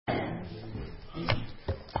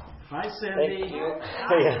Hi, Cindy. Thank you.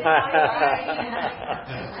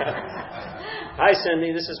 Hi,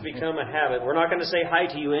 Cindy. This has become a habit. We're not going to say hi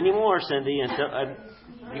to you anymore, Cindy. Until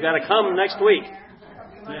you got to come next week.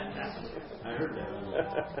 I heard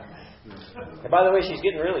that. And by the way, she's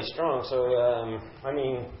getting really strong. So,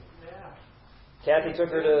 Kathy took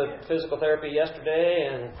her to physical therapy yesterday,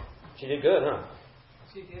 and she did good, huh?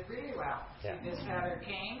 She did really well. Yeah. She just had her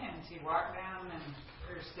cane, and she walked down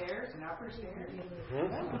her stairs and up her stairs.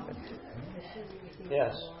 Mm-hmm.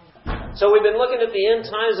 Yes. So we've been looking at the end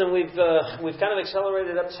times, and we've kind of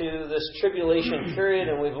accelerated up to this tribulation period,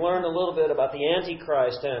 and we've learned a little bit about the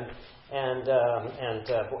Antichrist and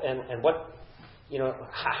what, you know,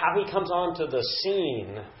 how he comes onto the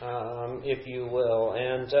scene, if you will,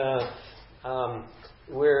 and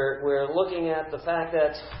we're looking at the fact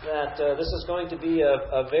that this is going to be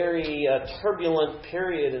a very turbulent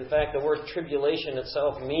period. In fact, the word tribulation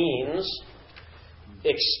itself means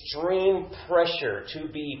extreme pressure, to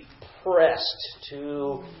be pressed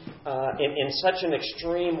to in such an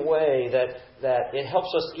extreme way that it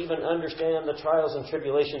helps us even understand the trials and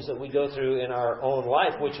tribulations that we go through in our own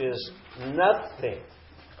life, which is nothing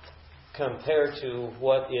compared to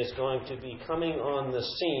what is going to be coming on the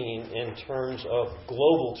scene in terms of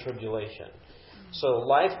global tribulation. So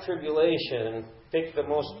life tribulation, pick the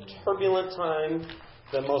most turbulent time,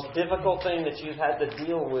 the most difficult thing that you've had to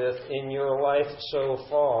deal with in your life so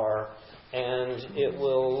far, and it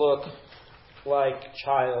will look like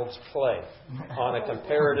child's play on a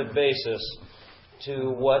comparative basis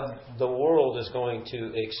to what the world is going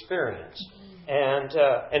to experience. And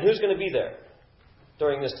who's going to be there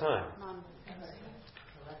during this time?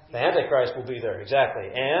 The Antichrist will be there,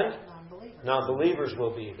 exactly. And non-believers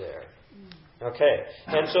will be there. Okay.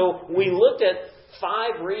 And so we looked at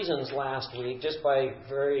 5 reasons last week, just by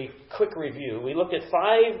very quick review. We looked at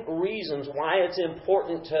 5 reasons why it's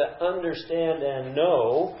important to understand and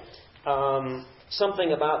know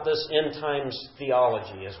something about this end times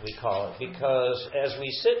theology, as we call it. Because as we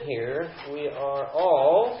sit here, we are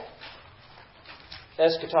all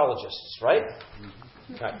eschatologists, right?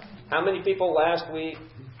 Right. How many people last week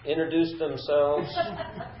introduced themselves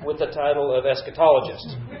with the title of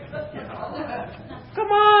eschatologist? Come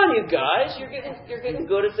on, you guys. You're getting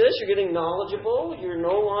good at this. You're getting knowledgeable. You're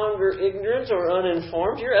no longer ignorant or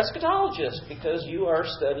uninformed. You're eschatologist because you are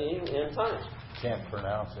studying end times. Can't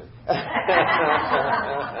pronounce it.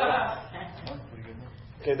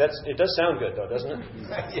 Okay, it does sound good, though, doesn't it?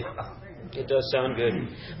 It does sound good.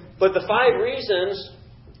 But the 5 reasons,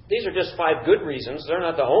 these are just 5 good reasons. They're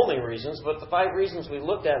not the only reasons, but the 5 reasons we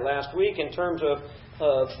looked at last week in terms of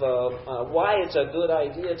why it's a good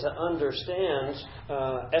idea to understand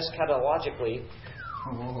eschatologically.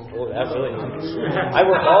 Oh, absolutely. I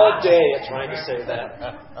work all day at trying to say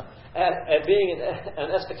that. At being an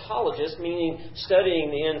eschatologist, meaning studying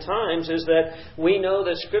the end times, is that we know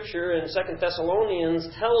that Scripture in 2 Thessalonians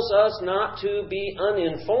tells us not to be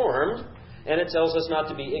uninformed, and it tells us not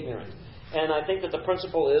to be ignorant. And I think that the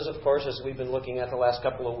principle is, of course, as we've been looking at the last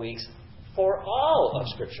couple of weeks, for all of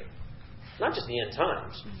Scripture. Not just the end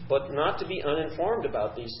times, but not to be uninformed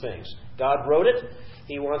about these things. God wrote it.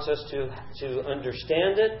 He wants us to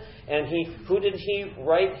understand it. And who did He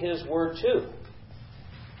write His Word to?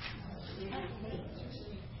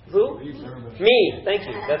 Who? Me. Thank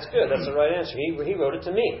you. That's good. That's the right answer. He wrote it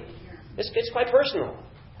to me. It's quite personal.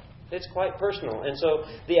 It's quite personal. And so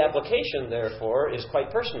the application, therefore, is quite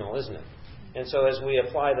personal, isn't it? And so as we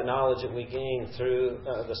apply the knowledge that we gain through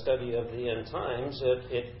the study of the end times,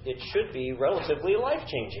 it should be relatively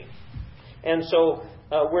life-changing. And so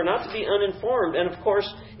we're not to be uninformed. And, of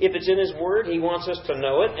course, if it's in His Word, He wants us to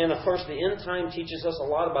know it. And, of course, the end time teaches us a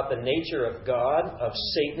lot about the nature of God, of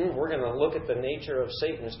Satan. We're going to look at the nature of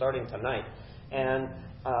Satan starting tonight. And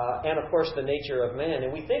of course, the nature of man.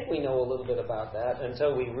 And we think we know a little bit about that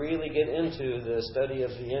until we really get into the study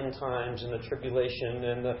of the end times and the tribulation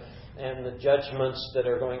and the judgments that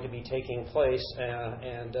are going to be taking place.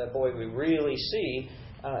 Boy, we really see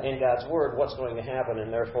in God's Word what's going to happen,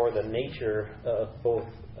 and therefore the nature of both,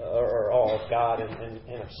 or all of God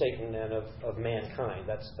and of Satan and of mankind.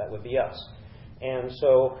 That would be us. And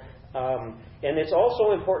so, and it's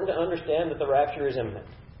also important to understand that the rapture is imminent.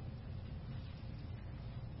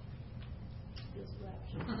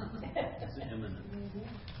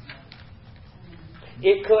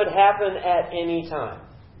 It could happen at any time.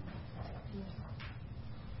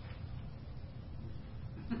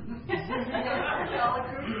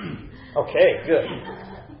 Okay, good.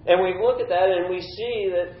 And we look at that and we see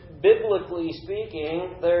that, biblically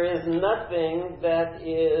speaking, there is nothing that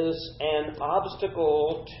is an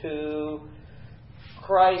obstacle to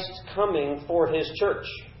Christ coming for His church.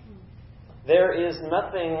 there is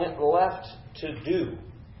nothing left to do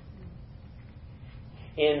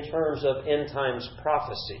in terms of end times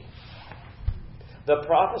prophecy. The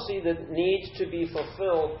prophecy that needs to be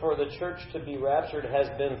fulfilled for the church to be raptured has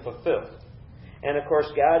been fulfilled. And of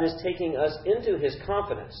course, God is taking us into His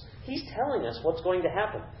confidence. He's telling us what's going to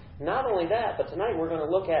happen. Not only that, but tonight we're going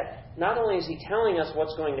to look at, not only is He telling us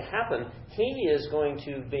what's going to happen, He is going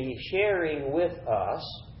to be sharing with us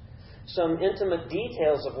some intimate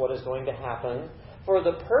details of what is going to happen for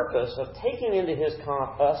the purpose of taking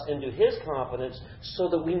us into His confidence so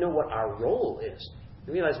that we know what our role is.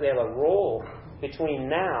 We realize we have a role between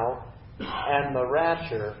now and the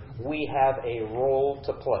rapture. We have a role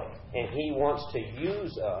to play. And He wants to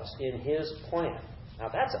use us in His plan. Now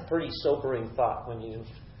that's a pretty sobering thought when you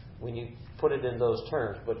put it in those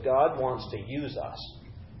terms. But God wants to use us.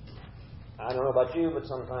 I don't know about you, but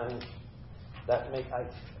sometimes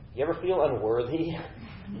you ever feel unworthy?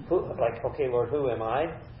 Like, okay, Lord, who am I?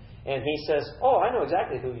 And He says, oh, I know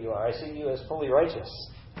exactly who you are. I see you as fully righteous.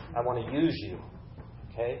 I want to use you.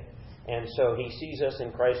 Okay? And so He sees us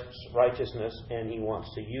in Christ's righteousness, and He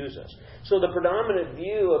wants to use us. So the predominant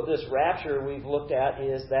view of this rapture we've looked at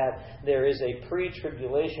is that there is a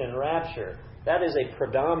pre-tribulation rapture. That is a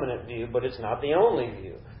predominant view, but it's not the only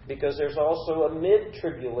view. Because there's also a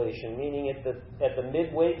mid-tribulation, meaning at the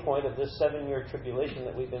midway point of this 7-year tribulation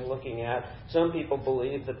that we've been looking at, some people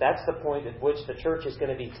believe that that's the point at which the church is going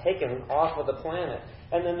to be taken off of the planet.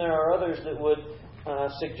 And then there are others that would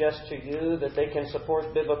suggest to you that they can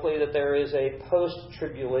support biblically that there is a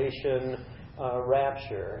post-tribulation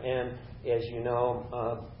rapture. And as you know,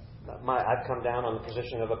 I've come down on the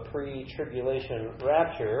position of a pre-tribulation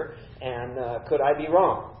rapture, and could I be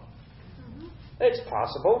wrong? It's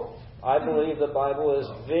possible. I believe the Bible is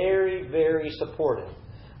very, very supportive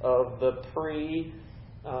of the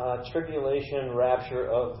pre-tribulation rapture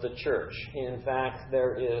of the church. In fact,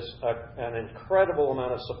 there is an incredible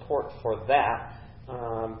amount of support for that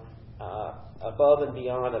above and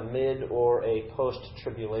beyond a mid or a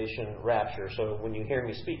post-tribulation rapture. So when you hear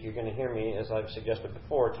me speak, you're going to hear me, as I've suggested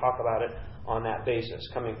before, talk about it on that basis,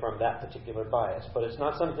 coming from that particular bias. But it's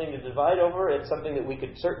not something to divide over. It's something that we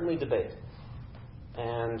could certainly debate.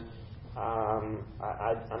 And I'm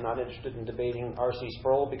not interested in debating R.C.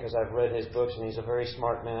 Sproul because I've read his books and he's a very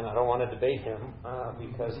smart man. I don't want to debate him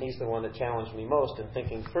because he's the one that challenged me most in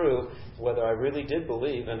thinking through whether I really did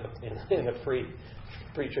believe in a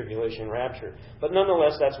pre-tribulation rapture. But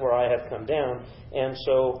nonetheless, that's where I have come down. And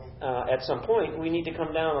so at some point, we need to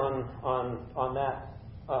come down on that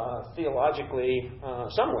theologically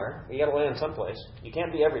somewhere. You got to land someplace. You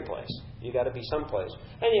can't be every place. You got to be someplace.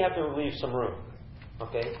 And you have to leave some room.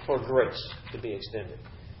 Okay, for grace to be extended.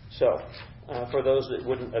 So, for those that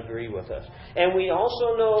wouldn't agree with us. And we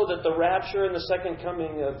also know that the rapture and the second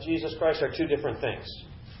coming of Jesus Christ are two different things.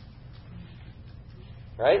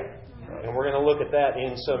 Right? And we're going to look at that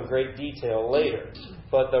in some great detail later.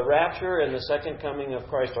 But the rapture and the second coming of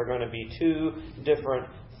Christ are going to be two different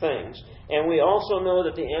things. And we also know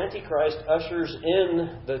that the Antichrist ushers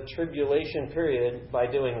in the tribulation period by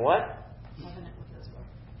doing what?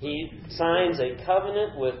 He signs a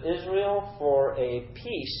covenant with Israel for a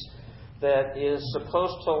peace that is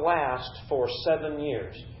supposed to last for 7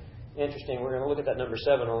 years. Interesting, we're going to look at that number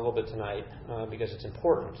 7 a little bit tonight because it's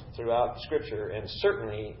important throughout Scripture and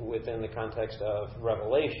certainly within the context of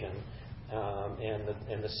Revelation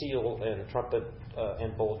and the seal and the trumpet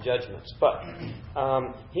and bowl judgments. But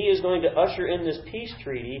he is going to usher in this peace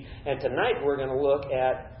treaty, and tonight we're going to look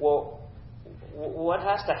at, what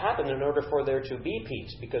has to happen in order for there to be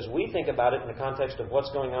peace? Because we think about it in the context of what's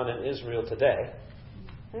going on in Israel today.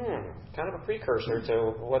 Kind of a precursor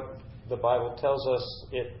to what the Bible tells us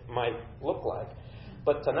it might look like.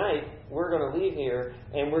 But tonight, we're going to leave here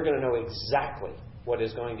and we're going to know exactly what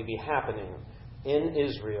is going to be happening in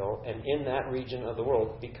Israel and in that region of the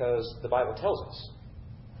world because the Bible tells us.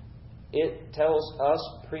 It tells us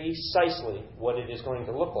precisely what it is going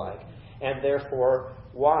to look like and therefore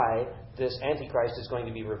why this Antichrist is going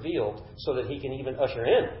to be revealed so that he can even usher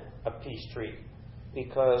in a peace treaty.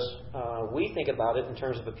 Because we think about it in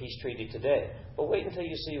terms of a peace treaty today. But wait until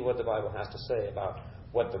you see what the Bible has to say about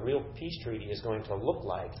what the real peace treaty is going to look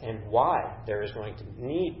like and why there is going to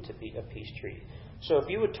need to be a peace treaty. So if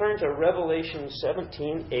you would turn to Revelation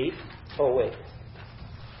 17:8. Oh, wait.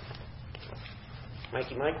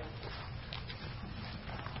 Mikey Mike?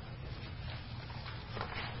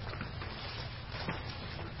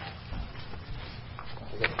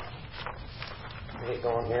 I get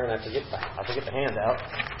going here and I forget the handout.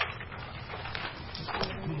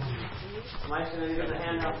 Mike's going to give the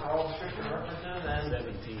handout for all the scripture references and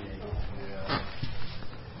 17.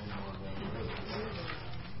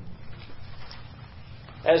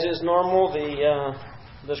 As is normal,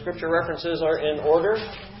 the scripture references are in order.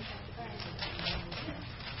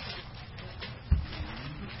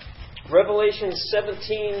 Revelation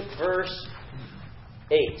 17, verse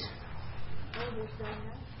 8.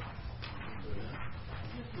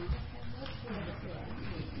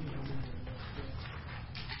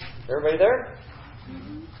 Everybody there?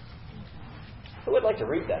 Who would like to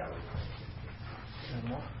read that?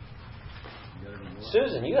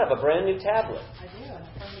 Susan, you have a brand new tablet. I do. I'm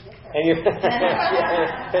trying to get there. And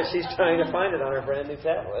you're she's trying to find it on her brand new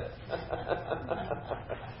tablet.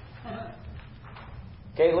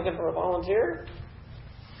 Okay, looking for a volunteer?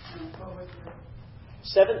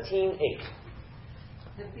 17:8.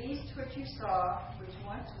 The beast which you saw, which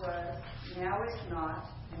once was, now is not,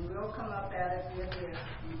 and will come up out of the abyss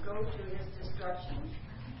and go to his destruction.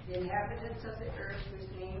 The inhabitants of the earth, whose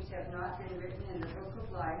names have not been written in the book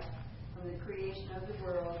of life from the creation of the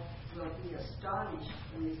world, will be astonished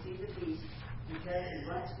when they see the beast, because it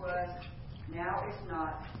once was, now is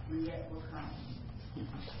not, and yet will come.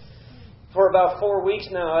 For about 4 weeks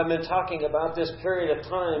now, I've been talking about this period of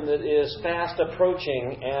time that is fast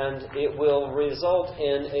approaching, and it will result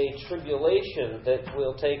in a tribulation that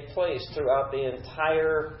will take place throughout the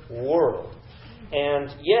entire world.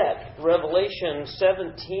 And yet, Revelation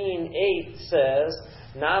 17:8 says,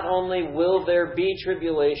 not only will there be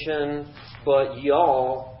tribulation, but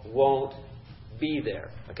y'all won't be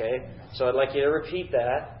there. Okay? So I'd like you to repeat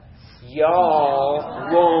that. Y'all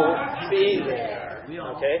won't be there.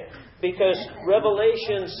 Okay? Because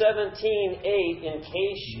Revelation 17:8, in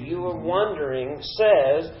case you were wondering,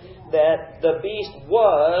 says that the beast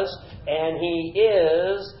was, and he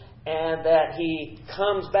is, and that he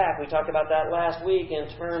comes back. We talked about that last week in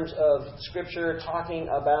terms of Scripture talking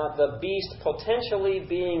about the beast potentially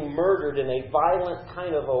being murdered in a violent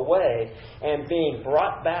kind of a way and being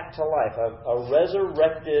brought back to life, a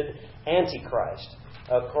resurrected Antichrist,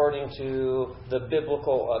 according to the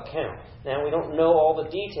biblical account. Now, we don't know all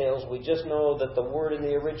the details. We just know that the word in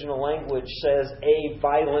the original language says a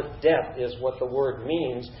violent death is what the word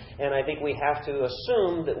means. And I think we have to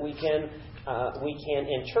assume that we can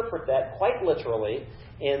interpret that quite literally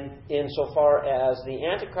insofar as the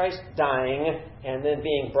Antichrist dying and then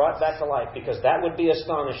being brought back to life, because that would be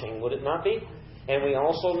astonishing, would it not be? And we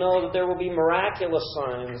also know that there will be miraculous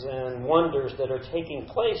signs and wonders that are taking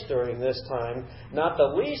place during this time, not the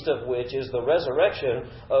least of which is the resurrection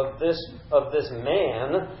of this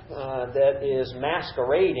man that is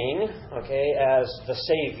masquerading, as the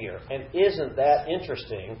Savior. And isn't that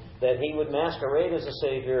interesting that he would masquerade as a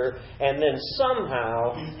Savior and then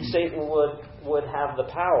somehow Satan would have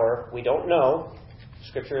the power? We don't know.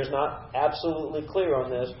 Scripture is not absolutely clear on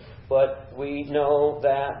this. But we know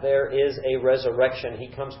that there is a resurrection. He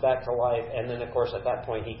comes back to life. And then, of course, at that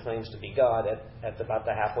point, he claims to be God at about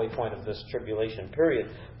the halfway point of this tribulation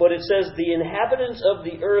period. But it says, the inhabitants of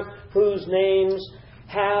the earth whose names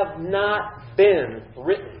have not been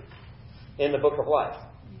written in the book of life.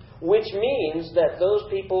 Which means that those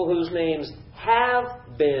people whose names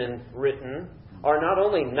have been written are not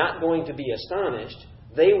only not going to be astonished,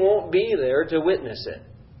 they won't be there to witness it.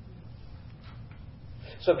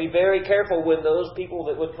 So be very careful when those people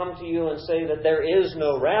that would come to you and say that there is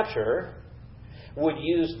no rapture would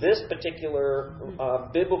use this particular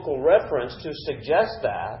biblical reference to suggest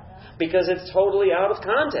that, because it's totally out of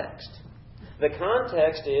context. The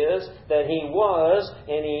context is that he was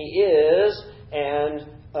and he is, and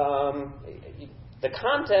the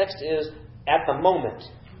context is at the moment.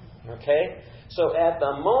 Okay? So at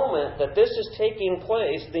the moment that this is taking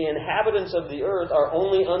place, the inhabitants of the earth are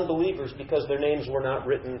only unbelievers because their names were not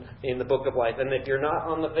written in the book of life. And if you're not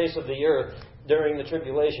on the face of the earth during the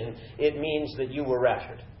tribulation, it means that you were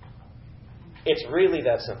raptured. It's really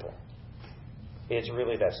that simple. It's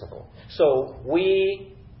really that simple. So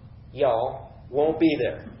y'all won't be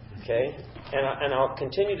there. Okay? And I'll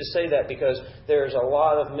continue to say that because there's a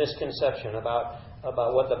lot of misconception about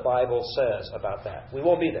what the Bible says about that. We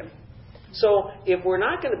won't be there. So, if we're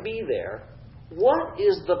not going to be there, what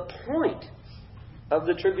is the point of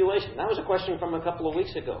the tribulation? That was a question from a couple of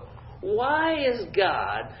weeks ago. Why is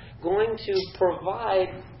God going to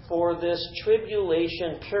provide for this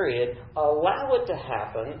tribulation period, allow it to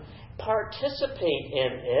happen, participate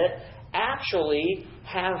in it, actually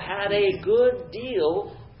have had a good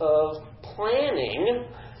deal of planning,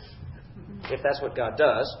 if that's what God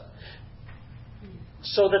does,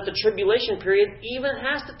 so that the tribulation period even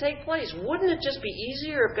has to take place? Wouldn't it just be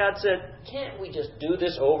easier if God said, can't we just do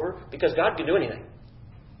this over? Because God can do anything.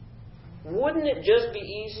 Wouldn't it just be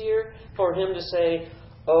easier for Him to say,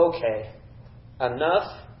 okay,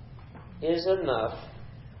 enough is enough.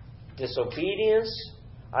 Disobedience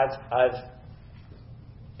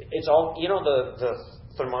it's all, the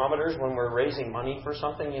thermometers when we're raising money for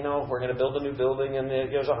something, we're going to build a new building and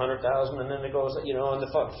it goes 100,000 and then it goes, and the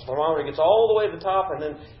thermometer gets all the way to the top and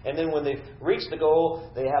then when they've reached the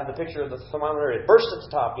goal, they have the picture of the thermometer, it bursts at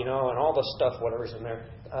the top, and all the stuff, whatever's in there,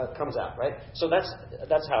 comes out, right? So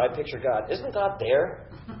that's how I picture God. Isn't God there?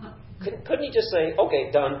 Couldn't He just say,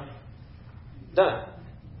 okay, done?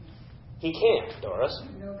 He can't, Doris.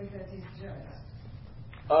 No, because He's just.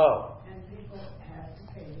 Oh. And people have to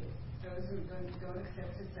pay. Those who don't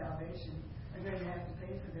accept His salvation are going to have to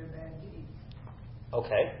pay for their bad deeds.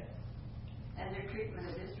 Okay. And their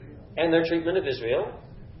treatment of Israel.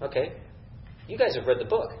 Okay. You guys have read the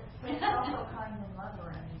book. He's also kind and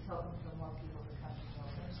loving, and He's hoping for more people to come to know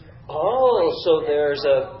Him. Oh, so there's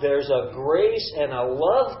a grace and a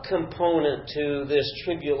love component to this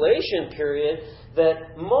tribulation period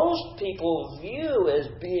that most people view as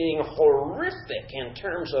being horrific in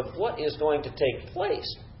terms of what is going to take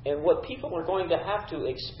place and what people are going to have to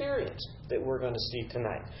experience that we're going to see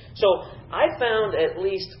tonight. So I found at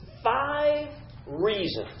least 5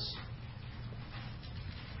 reasons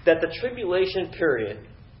that the tribulation period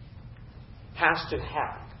has to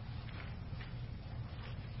happen.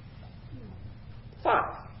 5.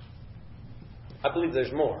 I believe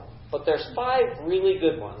there's more. But there's 5 really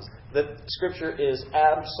good ones that Scripture is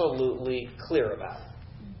absolutely clear about.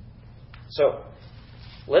 So,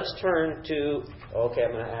 let's turn to... Okay,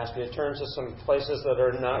 I'm going to ask you to turn to some places that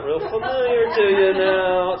are not real familiar to you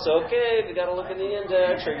now. It's okay if you got to look in the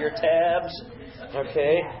index or your tabs.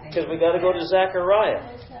 Okay? Because we got to go to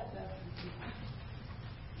Zechariah.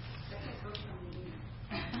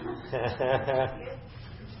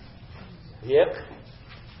 Yep.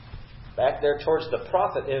 Back there towards the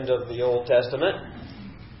prophet end of the Old Testament.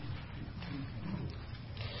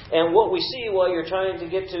 And what we see while you're trying to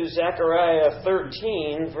get to Zechariah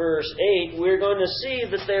 13, verse 8, we're going to see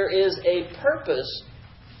that there is a purpose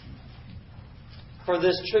for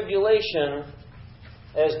this tribulation,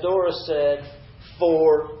 as Doris said,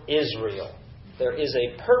 for Israel. There is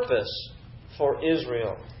a purpose for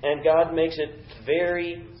Israel. And God makes it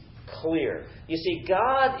very clear. You see,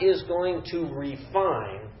 God is going to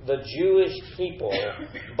refine the Jewish people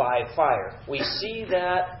by fire. We see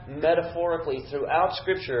that metaphorically throughout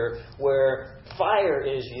Scripture where fire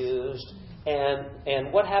is used,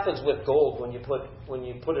 and what happens with gold when you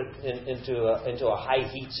put it into a high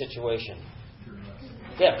heat situation?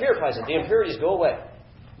 Yeah, purifies it. The impurities go away.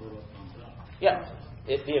 Yeah,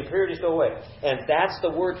 the impurities go away. And that's the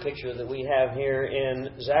word picture that we have here in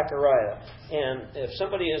Zechariah. And if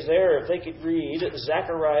somebody is there, if they could read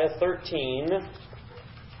Zechariah 13,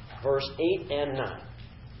 verse 8 and 9.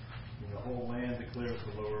 In the whole land declares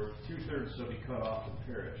the Lord, 2/3 shall be cut off and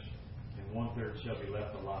perish, and 1/3 shall be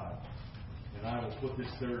left alive. And I will put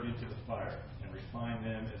this third into the fire, and refine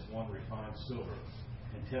them as one refines silver,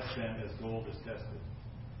 and test them as gold is tested.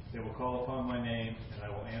 They will call upon my name, and I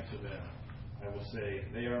will answer them. I will say,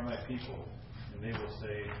 they are my people, and they will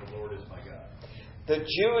say, the Lord is my God. The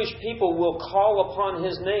Jewish people will call upon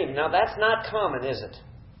His name. Now that's not common, is it?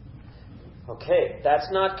 Okay,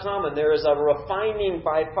 that's not common. There is a refining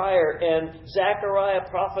by fire, and Zechariah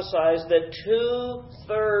prophesies that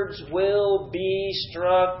 2/3 will be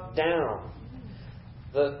struck down.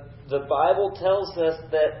 The Bible tells us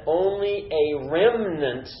that only a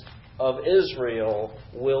remnant of Israel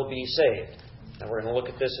will be saved. Now we're going to look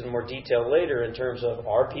at this in more detail later in terms of,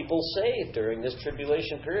 are people saved during this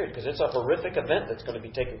tribulation period? Because it's a horrific event that's going to be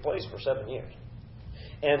taking place for 7 years.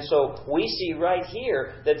 And so we see right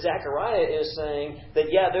here that Zechariah is saying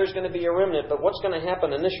that, yeah, there's going to be a remnant, but what's going to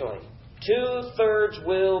happen initially? 2/3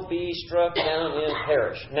 will be struck down and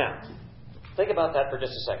perish. Now, think about that for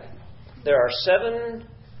just a second. There are 7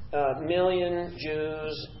 million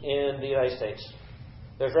Jews in the United States.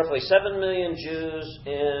 There's roughly 7 million Jews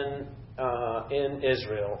in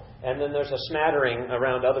Israel, and then there's a smattering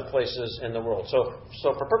around other places in the world. So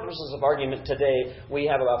for purposes of argument today, we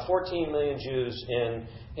have about 14 million Jews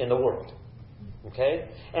in the world. Okay?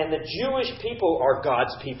 And the Jewish people are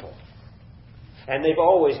God's people. And they've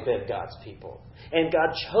always been God's people. And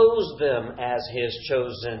God chose them as His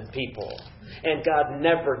chosen people. And God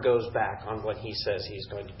never goes back on what He says He's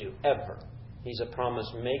going to do, ever. He's a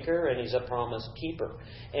promise maker and He's a promise keeper.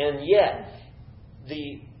 And yet,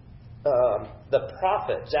 the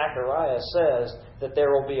prophet Zechariah says that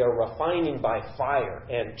there will be a refining by fire,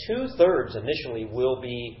 and 2/3 initially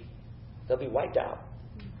they'll be wiped out.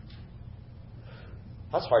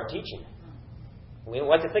 That's hard teaching. We don't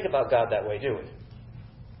like to think about God that way, do we?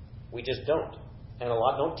 We just don't. And a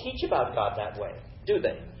lot don't teach about God that way, do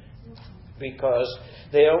they? because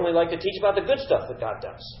they only like to teach about the good stuff that God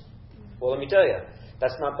does. Well, let me tell you,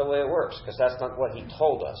 that's not the way it works, because that's not what He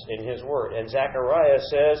told us in His Word. And Zechariah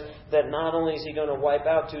says that not only is He going to wipe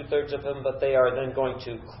out 2/3 of them, but they are then going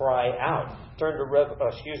to cry out. Turn to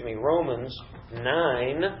Romans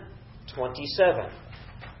 9:27.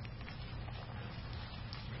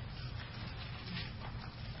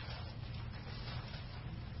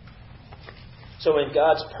 So in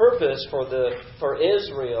God's purpose for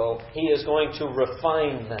Israel, He is going to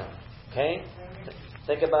refine them. Okay?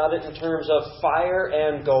 Think about it in terms of fire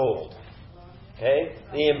and gold. Okay?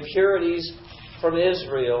 The impurities from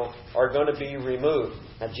Israel are going to be removed.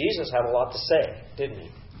 Now, Jesus had a lot to say, didn't He?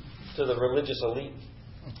 To the religious elite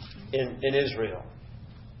in Israel.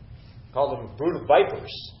 Called them brood of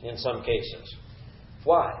vipers in some cases.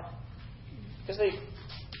 Why? Because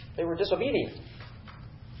they were disobedient.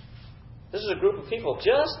 This is a group of people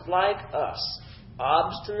just like us,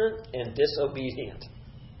 obstinate and disobedient.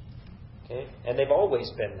 Okay? And they've always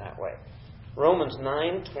been that way. Romans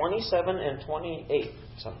 9:27 and 28.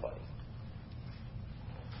 Somebody.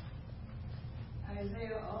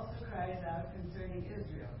 Isaiah also cries out concerning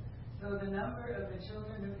Israel. Though the number of the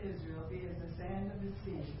children of Israel be as the sand of the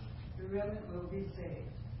sea, the remnant will be saved.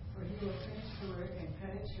 For He will finish the work and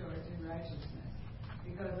cut it short in righteousness,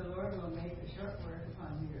 because the Lord will make a short work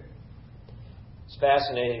upon the earth. It's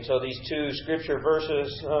fascinating. So these two scripture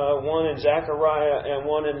verses, one in Zechariah and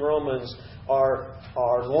one in Romans, are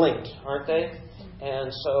linked, aren't they?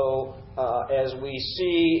 And so, as we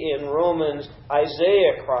see in Romans,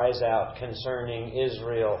 Isaiah cries out concerning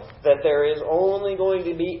Israel that there is only going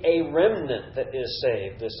to be a remnant that is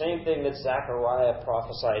saved. The same thing that Zechariah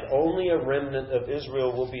prophesied. Only a remnant of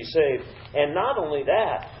Israel will be saved. And not only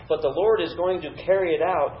that, but the Lord is going to carry it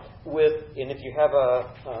out with, and if you have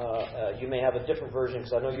you may have a different version,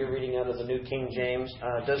 because I know you're reading out of the New King James.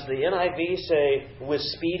 Does the NIV say with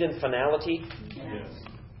speed and finality? Yes.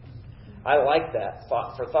 I like that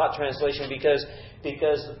for thought translation because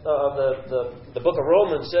the book of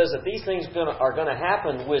Romans says that these things are going to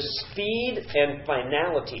happen with speed and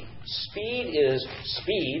finality. Speed is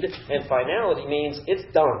speed, and finality means it's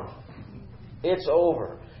done. It's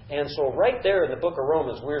over. And so right there in the book of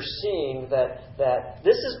Romans, we're seeing that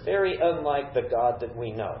this is very unlike the God that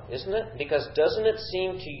we know, isn't it? Because doesn't it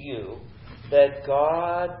seem to you that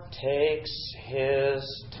God takes His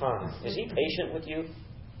time? Is He patient with you?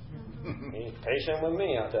 He's patient with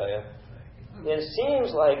me, I'll tell you. It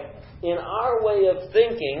seems like in our way of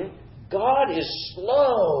thinking, God is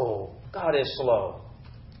slow. God is slow.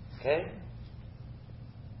 Okay?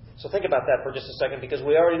 So think about that for just a second, because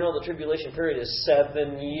we already know the tribulation period is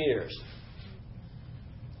 7 years.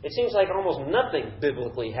 It seems like almost nothing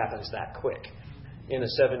biblically happens that quick in a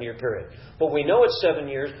 7-year period. But we know it's 7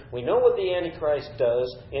 years. We know what the Antichrist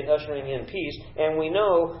does in ushering in peace. And we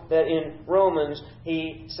know that in Romans,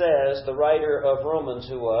 he says, the writer of Romans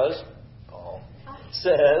who was, Paul,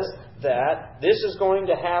 says that this is going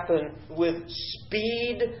to happen with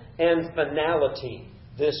speed and finality,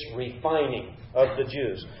 this refining of the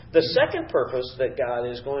Jews. The second purpose that God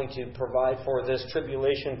is going to provide for this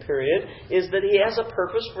tribulation period is that He has a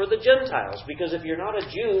purpose for the Gentiles. Because if you're not a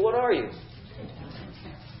Jew, what are you?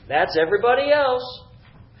 That's everybody else.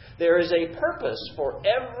 There is a purpose for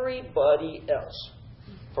everybody else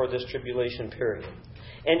for this tribulation period.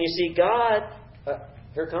 And you see, God,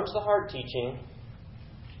 here comes the hard teaching,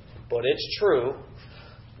 but it's true.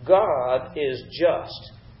 God is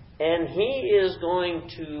just. And He is going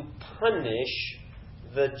to punish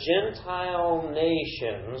the Gentile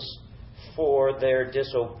nations for their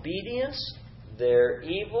disobedience, their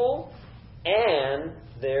evil, and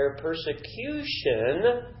their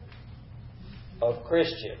persecution of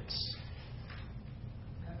Christians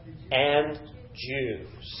and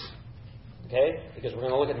Jews. Okay? Because we're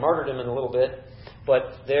going to look at martyrdom in a little bit.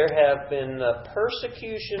 But there have been the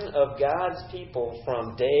persecution of God's people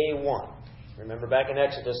from day one. Remember back in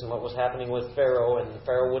Exodus and what was happening with Pharaoh, and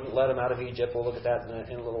Pharaoh wouldn't let him out of Egypt. We'll look at that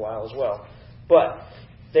in a little while as well. But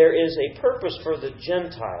there is a purpose for the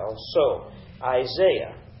Gentiles. So,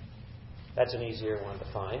 Isaiah, that's an easier one to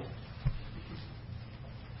find.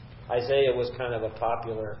 Isaiah was kind of a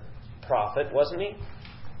popular prophet, wasn't he?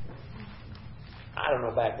 I don't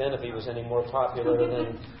know back then if he was any more popular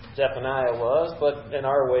than Zephaniah was, but in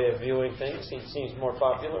our way of viewing things, he seems more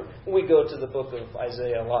popular. We go to the book of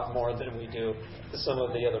Isaiah a lot more than we do some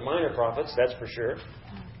of the other minor prophets, that's for sure.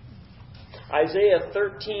 Isaiah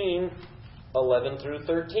 13:11 through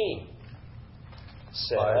 13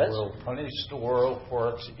 says, I will punish the world for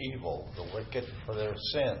its evil, the wicked for their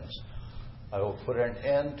sins. I will put an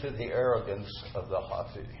end to the arrogance of the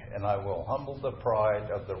haughty, and I will humble the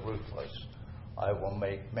pride of the ruthless. I will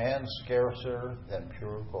make man scarcer than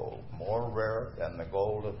pure gold, more rare than the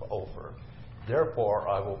gold of Ophir. Therefore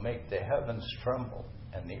I will make the heavens tremble,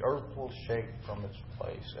 and the earth will shake from its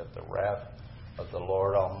place at the wrath of the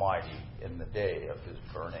Lord Almighty in the day of his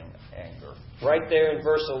burning anger. Right there in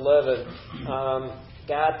verse 11,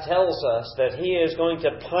 God tells us that he is going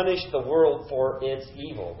to punish the world for its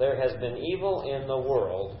evil. There has been evil in the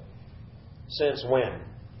world since when?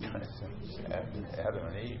 Adam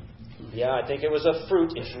and Eve. Yeah, I think it was a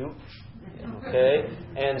fruit issue. Okay?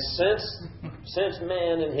 And since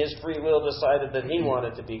man in his free will decided that he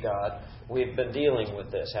wanted to be God, we've been dealing with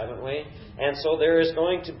this, haven't we? And so there is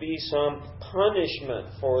going to be some punishment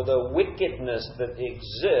for the wickedness that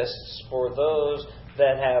exists for those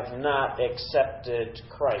that have not accepted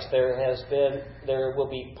Christ. There will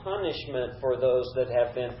be punishment for those that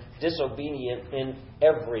have been disobedient in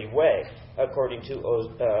every way, according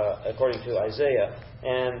to Isaiah.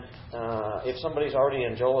 And if somebody's already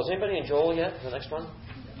in Joel, is anybody in Joel yet? The next one?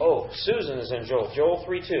 Oh, Susan is in Joel. Joel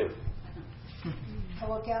 3:2. I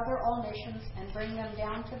will gather all nations and bring them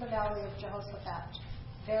down to the valley of Jehoshaphat.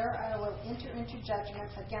 There I will enter into judgment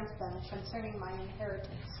against them concerning my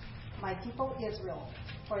inheritance, my people Israel,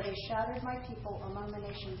 for they shattered my people among the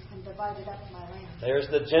nations and divided up my land. There's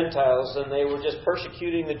the Gentiles, and they were just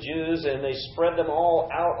persecuting the Jews, and they spread them all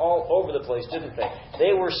out all over the place, didn't they?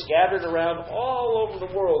 They were scattered around all over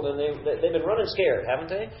the world, and they've been running scared, haven't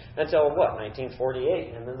they? Until,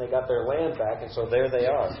 1948, and then they got their land back, and so there they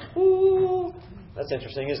are. Woo! That's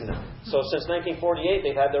interesting, isn't it? So since 1948,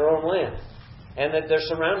 they've had their own land, and that they're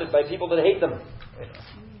surrounded by people that hate them.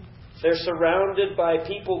 They're surrounded by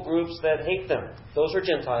people groups that hate them. Those are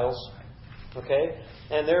Gentiles. Okay?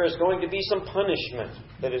 And there is going to be some punishment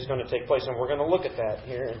that is going to take place, and we're going to look at that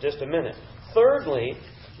here in just a minute. Thirdly,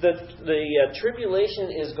 the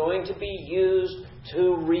tribulation is going to be used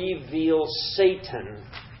to reveal Satan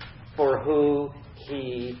for who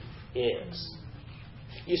he is.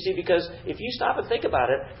 You see, because if you stop and think about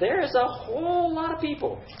it, there is a whole lot of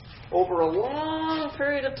people over a long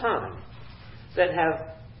period of time that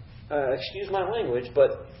have, excuse my language,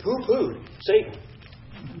 but poo-pooed Satan.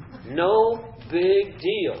 No big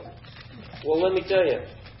deal. Well, let me tell you,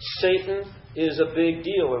 Satan is a big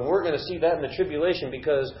deal, and we're going to see that in the tribulation,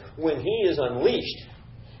 because when he is unleashed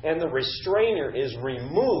and the restrainer is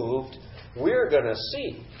removed, we're going to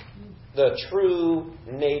see the true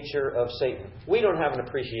nature of Satan. We don't have an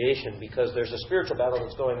appreciation because there's a spiritual battle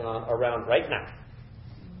that's going on around right now.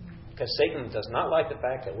 Because Satan does not like the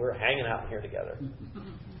fact that we're hanging out here together.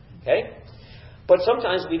 Okay? But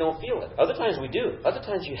sometimes we don't feel it. Other times we do. Other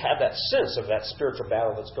times you have that sense of that spiritual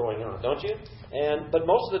battle that's going on, don't you? But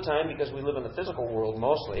most of the time, because we live in the physical world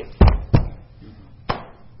mostly,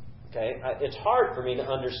 okay, it's hard for me to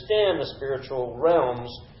understand the spiritual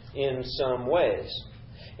realms in some ways.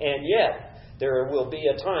 And yet, there will be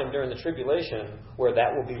a time during the tribulation where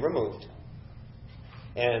that will be removed.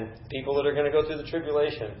 And people that are going to go through the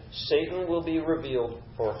tribulation, Satan will be revealed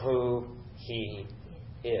for who he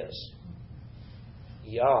is.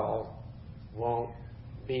 Y'all won't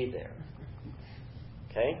be there.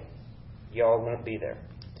 Okay? Y'all won't be there.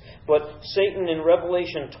 But Satan in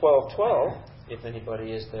Revelation 12:12, if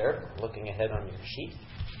anybody is there, looking ahead on your sheet.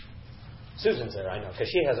 Susan's there, I know, because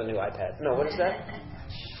she has a new iPad. No, what is that?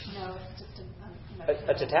 No, it's just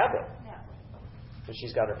It's a tablet. Yeah. But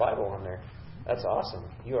she's got her Bible on there. That's awesome.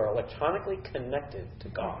 You are electronically connected to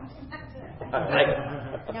God. I like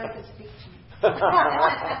it. Now you can speak to me.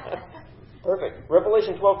 Perfect.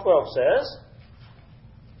 Revelation 12:12 says,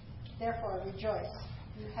 Therefore rejoice,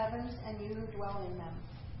 you heavens and you who dwell in them.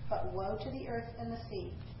 But woe to the earth and the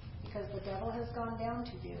sea, because the devil has gone down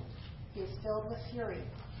to you. He is filled with fury,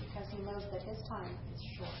 because he knows that his time is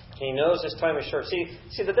short. he knows his time is short. See,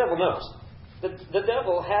 the devil knows. The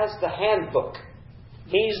devil has the handbook.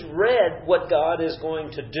 He's read what God is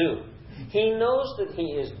going to do. He knows that he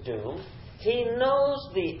is doomed. He knows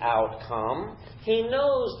the outcome. He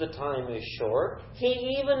knows the time is short.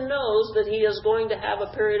 He even knows that he is going to have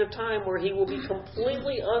a period of time where he will be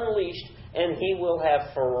completely unleashed and he will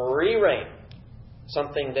have free reign.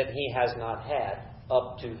 Something that he has not had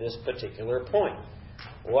up to this particular point.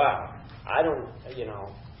 Wow. I don't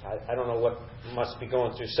know what must be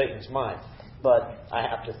going through Satan's mind. But I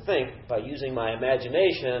have to think, by using my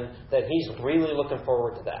imagination, that he's really looking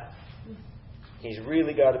forward to that. He's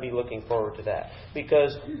really got to be looking forward to that.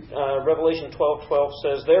 Because Revelation 12:12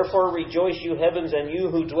 says, Therefore rejoice, you heavens, and you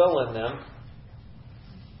who dwell in them.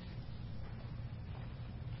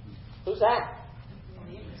 Who's that?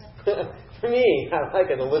 Me. I like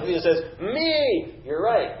it. Olivia says, me. You're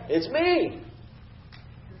right. It's me.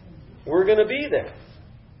 We're going to be there.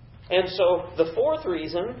 And so the fourth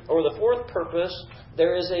reason, or the fourth purpose,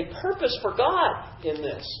 there is a purpose for God in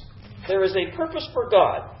this. There is a purpose for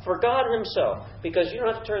God Himself. Because you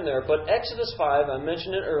don't have to turn there, but Exodus 5, I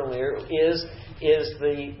mentioned it earlier, is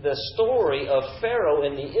the story of Pharaoh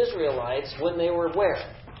and the Israelites when they were where?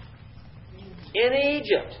 In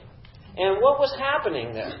Egypt. And what was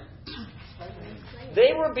happening there?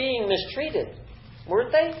 They were being mistreated,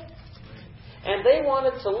 weren't they? And they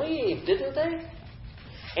wanted to leave, didn't they?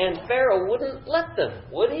 And Pharaoh wouldn't let them,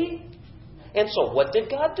 would he? And so what did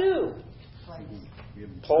God do?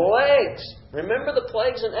 Plagues. Remember the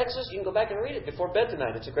plagues in Exodus? You can go back and read it before bed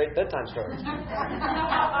tonight. It's a great bedtime story.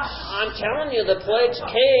 I'm telling you, the plagues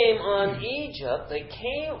came on Egypt. They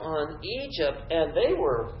came on Egypt, and they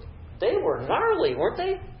were gnarly, weren't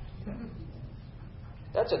they?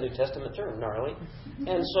 That's a New Testament term, gnarly.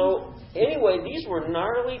 And so, anyway, these were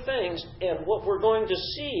gnarly things. And what we're going to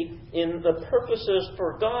see in the purposes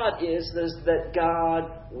for God is that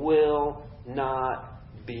God will not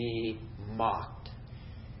be mocked.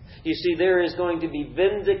 You see, there is going to be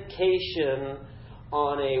vindication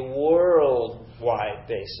on a worldwide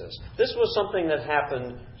basis. This was something that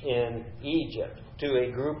happened in Egypt to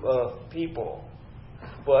a group of people.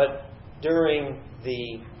 But during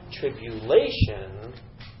the tribulation,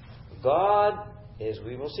 God, as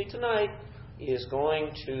we will see tonight, is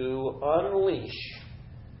going to unleash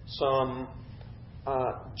some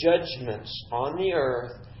judgments on the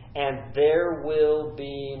earth, and there will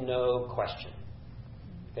be no question.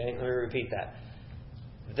 Okay, let me repeat that.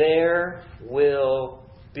 There will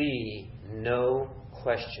be no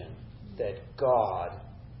question that God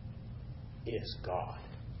is God.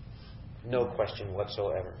 No question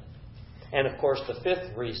whatsoever. And of course, the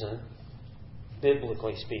fifth reason,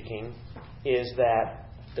 biblically speaking, is that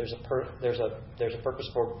there's a purpose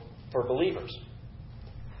for believers.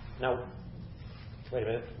 Now, wait a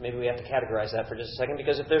minute. Maybe we have to categorize that for just a second,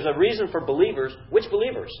 because if there's a reason for believers, which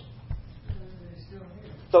believers?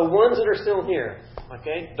 The ones that are still here.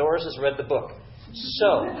 Okay? Doris has read the book.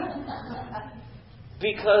 So,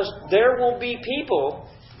 because there will be people,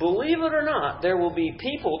 believe it or not, there will be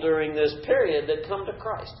people during this period that come to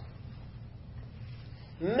Christ.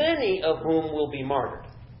 Many of whom will be martyred.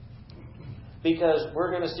 Because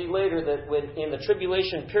we're going to see later that when in the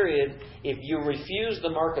tribulation period, if you refuse the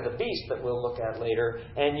mark of the beast that we'll look at later,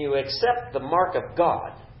 and you accept the mark of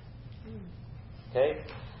God, okay,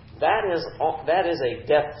 that is a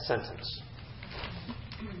death sentence.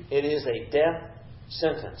 It is a death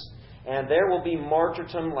sentence. And there will be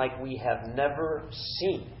martyrdom like we have never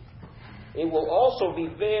seen. It will also be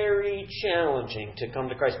very challenging to come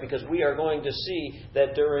to Christ, because we are going to see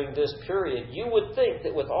that during this period, you would think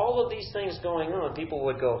that with all of these things going on, people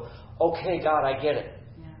would go, okay, God, I get it,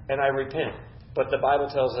 and I repent. But the Bible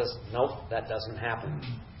tells us, nope, that doesn't happen.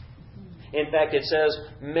 In fact, it says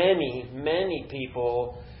many, many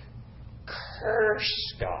people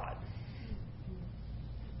curse God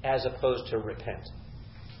as opposed to repent.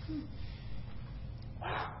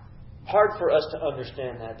 Wow. Hard for us to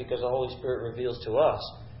understand that, because the Holy Spirit reveals to us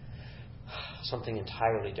something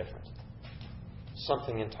entirely different.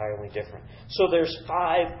 Something entirely different. So there's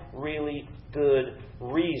 5 really good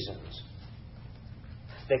reasons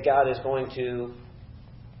that God is going to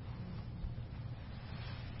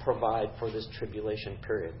provide for this tribulation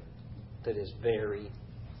period that is very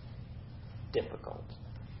difficult.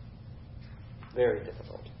 Very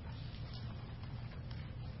difficult.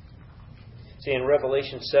 See, in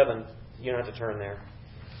Revelation 7, you don't have to turn there.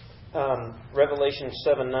 Revelation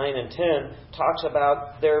 7, 9, and 10 talks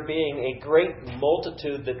about there being a great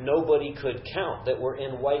multitude that nobody could count, that were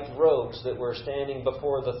in white robes, that were standing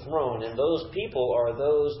before the throne. And those people are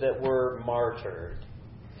those that were martyred.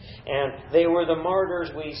 And they were the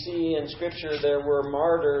martyrs we see in Scripture. There were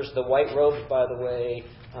martyrs. The white robes, by the way,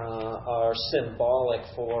 are symbolic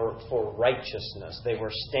for righteousness. They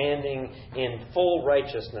were standing in full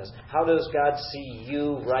righteousness. How does God see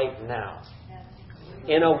you right now?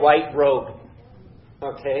 In a white robe.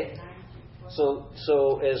 Okay?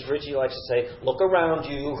 So as Richie likes to say, look around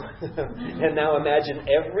you. And now imagine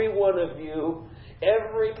every one of you,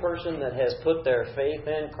 every person that has put their faith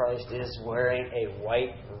in Christ is wearing a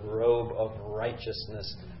white robe of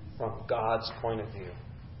righteousness from God's point of view.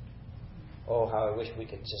 Oh, how I wish we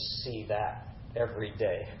could just see that every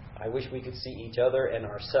day. I wish we could see each other and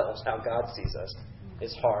ourselves, how God sees us.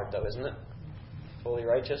 It's hard, though, isn't it? Fully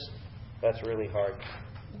righteous? That's really hard.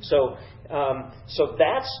 So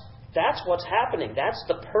that's what's happening. That's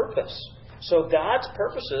the purpose. So God's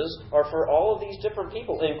purposes are for all of these different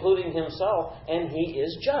people, including Himself, and He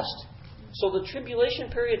is just. So the tribulation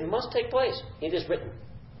period must take place. It is written.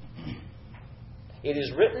 It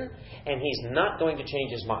is written, and He's not going to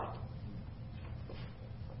change His mind.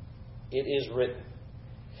 It is written.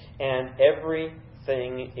 And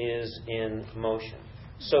everything is in motion.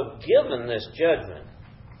 So given this judgment,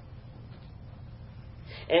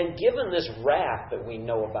 and given this wrath that we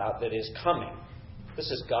know about that is coming, this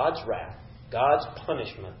is God's wrath, God's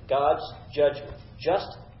punishment, God's judgment, just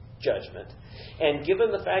judgment. And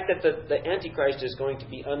given the fact that the Antichrist is going to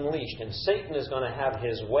be unleashed and Satan is going to have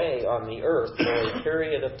his way on the earth for a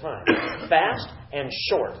period of time, fast and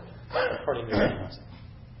short, according to James.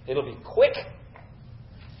 It'll be quick,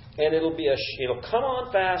 and it'll come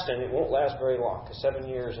on fast, and it won't last very long, because 7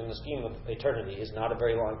 years in the scheme of eternity is not a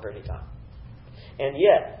very long period of time. And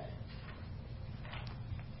yet,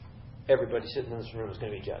 everybody sitting in this room is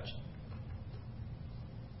going to be judged.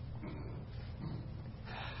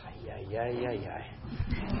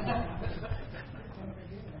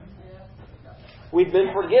 We've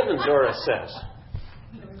been forgiven, Doris says.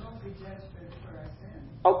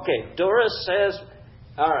 Okay, Doris says,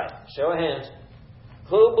 all right, show of hands.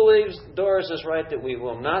 Who believes Doris is right that we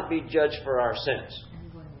will not be judged for our sins?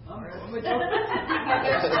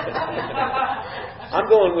 I'm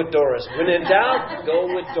going with Doris. When in doubt,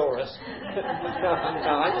 go with Doris.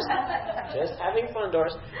 No, I'm just having fun,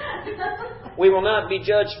 Doris. We will not be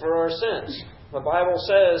judged for our sins. The Bible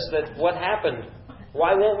says that what happened?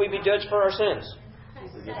 Why won't we be judged for our sins?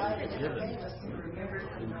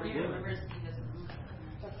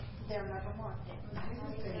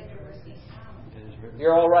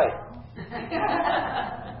 You're all right.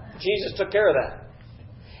 Jesus took care of that.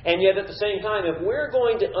 And yet at the same time, if we're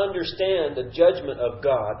going to understand the judgment of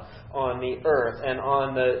God on the earth and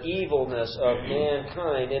on the evilness of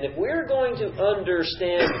mankind, and if we're going to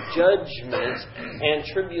understand judgment and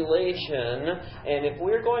tribulation, and if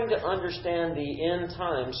we're going to understand the end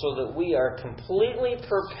time so that we are completely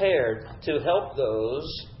prepared to help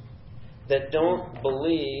those that don't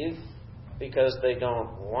believe because they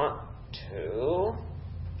don't want to,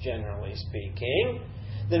 generally speaking,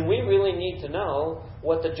 then we really need to know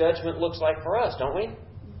what the judgment looks like for us, don't we?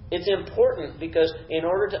 It's important because in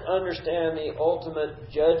order to understand the ultimate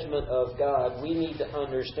judgment of God, we need to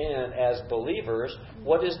understand as believers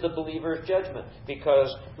what is the believer's judgment.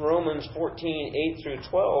 Because Romans 14, 8 through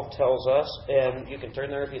 12 tells us, and you can turn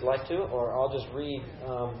there if you'd like to, or I'll just read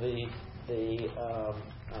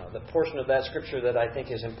the portion of that scripture that I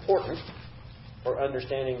think is important for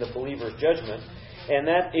understanding the believer's judgment. And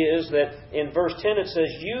that is that in verse 10 it says,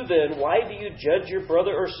 "You then, why do you judge your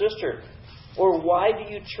brother or sister? Or why do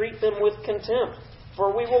you treat them with contempt?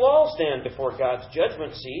 For we will all stand before God's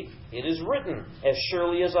judgment seat. It is written, as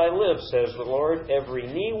surely as I live, says the Lord, every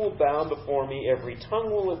knee will bow before me, every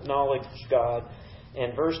tongue will acknowledge God."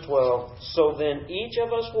 And verse 12, "So then each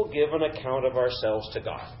of us will give an account of ourselves to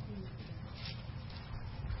God."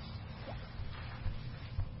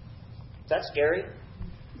 Is that scary?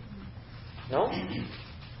 No?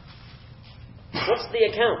 What's the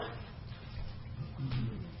account?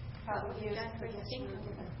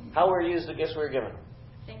 How were used the gifts we were given?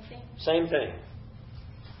 Same thing. Same thing.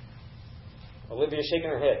 Olivia's shaking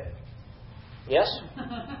her head. Yes?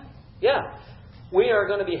 Yeah. We are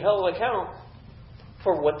going to be held account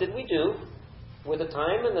for what did we do with the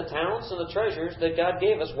time and the talents and the treasures that God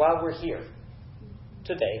gave us while we're here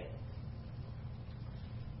today.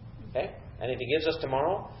 Okay? And if He gives us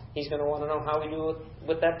tomorrow, He's going to want to know how we do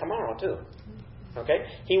with that tomorrow too. Okay?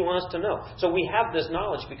 He wants to know. So we have this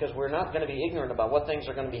knowledge because we're not going to be ignorant about what things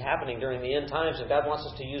are going to be happening during the end times, and God wants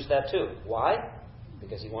us to use that too. Why?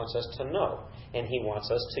 Because He wants us to know, and He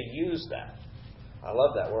wants us to use that. I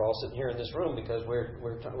love that. We're all sitting here in this room because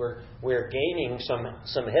we're gaining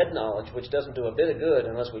some head knowledge, which doesn't do a bit of good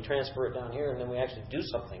unless we transfer it down here and then we actually do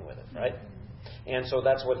something with it, right? And so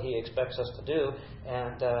that's what He expects us to do,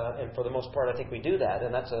 and for the most part, I think we do that,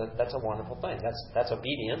 and that's a wonderful thing. That's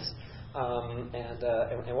obedience,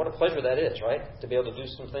 and what a pleasure that is, right? To be able to do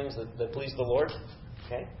some things that please the Lord.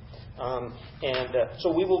 Okay,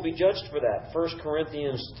 so we will be judged for that. 1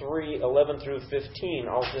 Corinthians 3:11 through 15.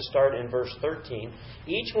 I'll just start in verse 13.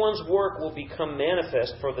 "Each one's work will become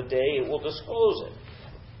manifest, for the day it will disclose it.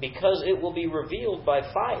 Because it will be revealed by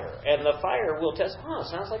fire, and the fire will test."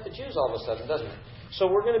 Sounds like the Jews all of a sudden, doesn't it? So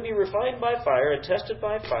we're going to be refined by fire and tested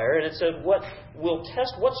by fire, and it said what will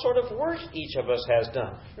test what sort of work each of us has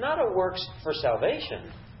done. Not a works for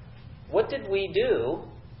salvation. What did we do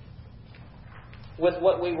with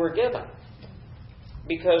what we were given?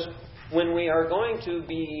 Because when we are going to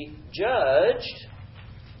be judged,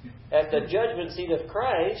 at the judgment seat of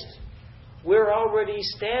Christ, we're already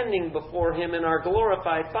standing before Him in our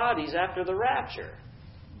glorified bodies after the rapture.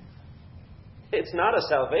 It's not a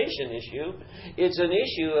salvation issue. It's an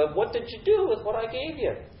issue of what did you do with what I gave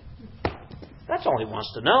you? That's all He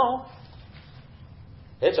wants to know.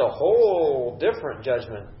 It's a whole different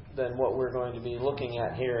judgment than what we're going to be looking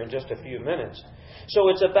at here in just a few minutes. So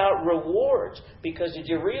it's about rewards, because did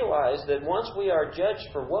you realize that once we are judged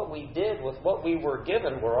for what we did with what we were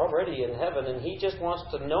given, we're already in heaven, and He just wants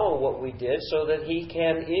to know what we did so that He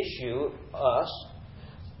can issue us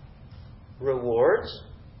rewards,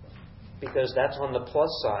 because that's on the plus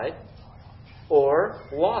side, or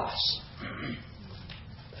loss.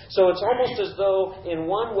 So it's almost as though, in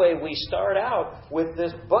one way, we start out with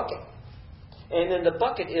this bucket. And then the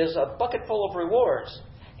bucket is a bucket full of rewards.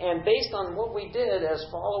 And based on what we did as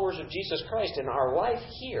followers of Jesus Christ in our life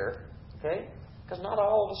here, okay, because not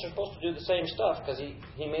all of us are supposed to do the same stuff, because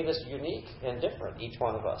he made us unique and different, each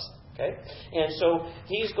one of us. Okay? And so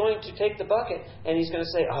He's going to take the bucket and He's going to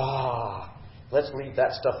say, let's leave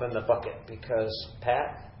that stuff in the bucket, because,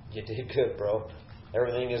 Pat, you did good, bro.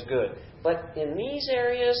 Everything is good. But in these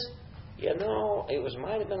areas, it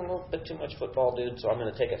might have been a little bit too much football, dude, so I'm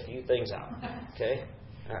going to take a few things out. Okay?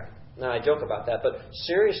 All right. Now, I joke about that, but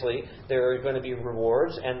seriously, there are going to be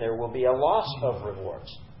rewards, and there will be a loss of rewards.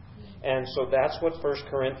 And so that's what 1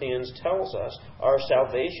 Corinthians tells us. Our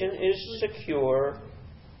salvation is secure,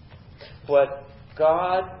 but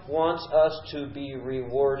God wants us to be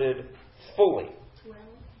rewarded fully.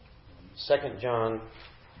 2 John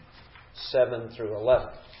 7 through 11.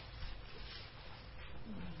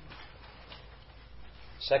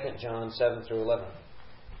 2 John 7 through 11.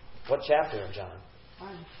 What chapter in John?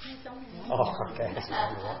 Oh, okay.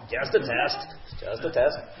 Just a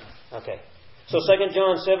test. Okay. So 2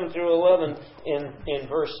 John 7 through 11, in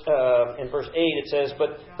verse 8, it says,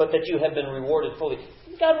 but that you have been rewarded fully.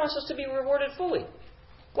 God wants us to be rewarded fully.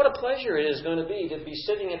 What a pleasure it is going to be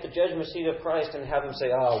sitting at the judgment seat of Christ and have Him say,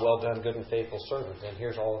 well done, good and faithful servant. And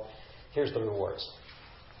here's the rewards.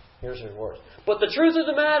 Here's the rewards. But the truth of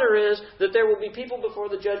the matter is that there will be people before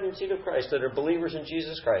the judgment seat of Christ that are believers in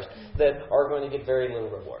Jesus Christ that are going to get very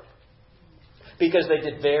little reward, because they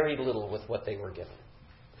did very little with what they were given.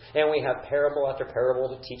 And we have parable after parable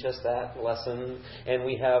to teach us that lesson. And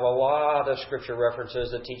we have a lot of Scripture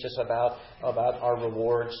references that teach us about our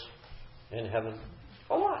rewards in heaven.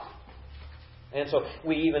 A lot. And so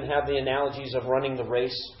we even have the analogies of running the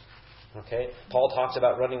race. Okay? Paul talks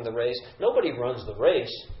about running the race. Nobody runs the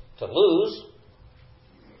race to lose.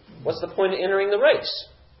 What's the point of entering the race?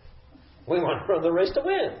 We want to run the race to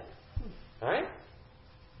win. Alright?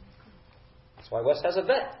 That's why Wes has a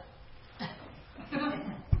bet.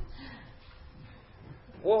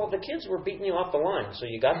 Well, the kids were beating you off the line, so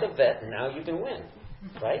you got the vet, and now you can win.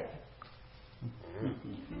 Right?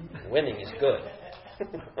 Winning is good.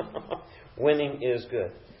 Winning is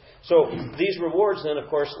good. So these rewards then, of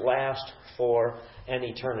course, last for an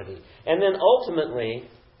eternity. And then ultimately,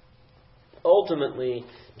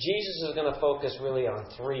 Jesus is going to focus really on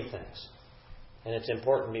three things. And it's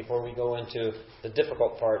important before we go into the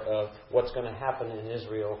difficult part of what's going to happen in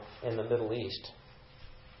Israel in the Middle East,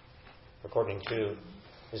 according to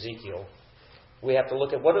Ezekiel. We have to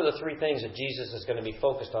look at what are the three things that Jesus is going to be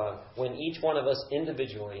focused on when each one of us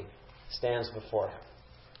individually stands before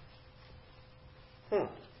Him.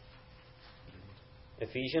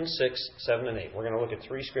 Ephesians 6, 7, and 8. We're going to look at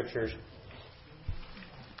three scriptures.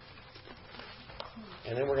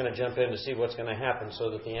 And then we're going to jump in to see what's going to happen so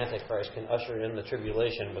that the Antichrist can usher in the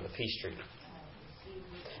tribulation with a peace treaty.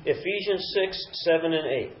 Ephesians 6, 7, and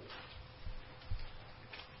 8.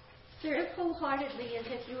 Serve wholeheartedly as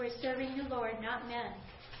if you were serving the Lord, not men,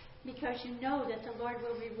 because you know that the Lord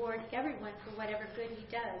will reward everyone for whatever good he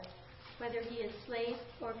does, whether he is slave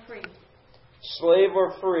or free. Slave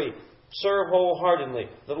or free. Serve wholeheartedly.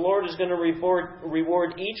 The Lord is going to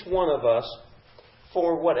reward each one of us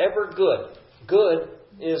for whatever good. Good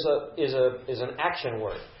is an action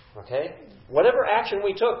word. Okay? Whatever action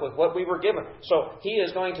we took with what we were given. So He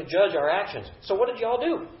is going to judge our actions. So what did y'all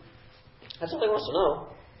do? That's all He wants to know.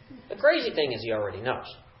 The crazy thing is He already knows.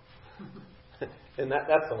 And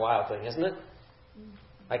that's the wild thing, isn't it?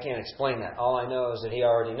 I can't explain that. All I know is that He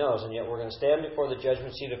already knows. And yet we're going to stand before the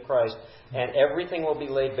judgment seat of Christ, and everything will be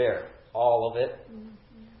laid bare. All of it.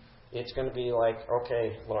 It's going to be like,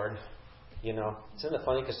 okay, Lord, isn't it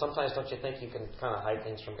funny? Because sometimes don't you think you can kind of hide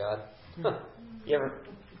things from God? You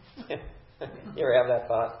ever have that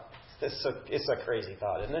thought? It's a crazy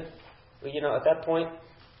thought, isn't it? Well, at that point,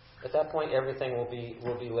 everything will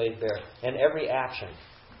be laid bare, and every action.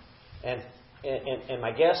 And and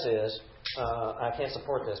my guess is, I can't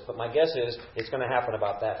support this, but my guess is it's going to happen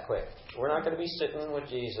about that quick. We're not going to be sitting with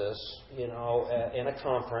Jesus, in a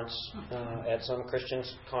conference at some Christian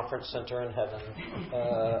conference center in heaven,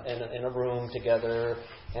 in a room together,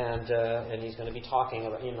 and he's going to be talking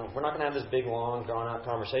about. We're not going to have this big, long, drawn-out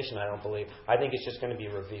conversation. I don't believe. I think it's just going to be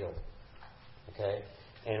revealed. Okay.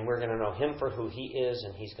 And we're going to know Him for who He is,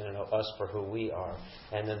 and He's going to know us for who we are.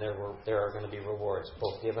 And then there are going to be rewards,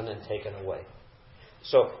 both given and taken away.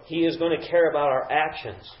 So He is going to care about our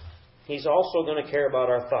actions. He's also going to care about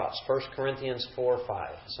our thoughts. 1 Corinthians 4:5.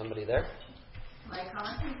 Somebody there? My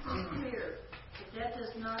conscience is clear, but that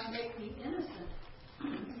does not make me innocent.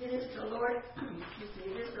 It is the Lord,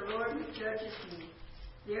 who judges me.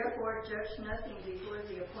 Therefore, judge nothing before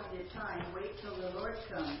the appointed time. Wait till the Lord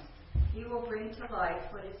comes. He will bring to light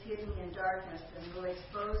what is hidden in darkness and will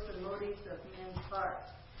expose the motives of men's hearts.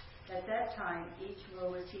 At that time, each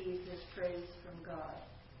will receive his praise from God.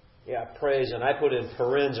 Yeah, praise. And I put in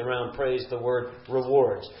parens around praise the word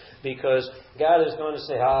rewards. Because God is going to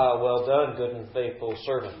say, well done, good and faithful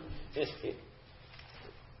servant.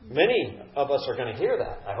 Many of us are going to hear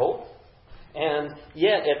that, I hope. And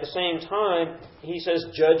yet, at the same time, He says,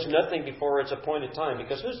 judge nothing before its appointed time.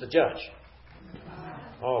 Because who's the judge?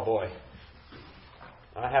 Oh boy.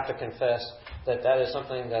 I have to confess that is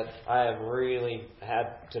something that I have really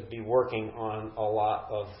had to be working on a lot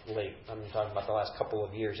of late. I'm talking about the last couple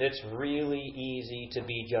of years. It's really easy to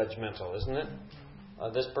be judgmental, isn't it?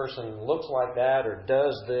 This person looks like that or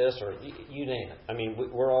does this or you name it. I mean,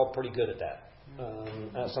 we're all pretty good at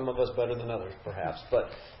that. Some of us better than others, perhaps.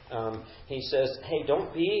 But He says, hey,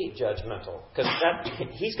 don't be judgmental. Because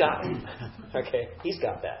He's got it. Okay? He's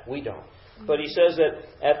got that. We don't. But He says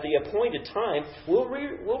that at the appointed time, we'll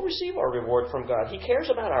receive our reward from God. He cares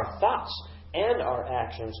about our thoughts and our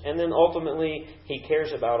actions. And then ultimately, He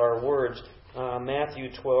cares about our words. Matthew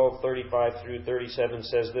 12:35 through 37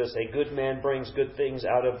 says this, a good man brings good things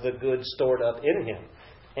out of the good stored up in him.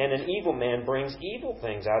 And an evil man brings evil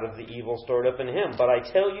things out of the evil stored up in him. But I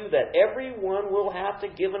tell you that everyone will have to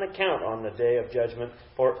give an account on the day of judgment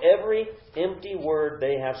for every empty word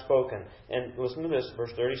they have spoken. And listen to this,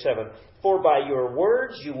 verse 37. For by your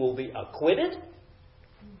words you will be acquitted,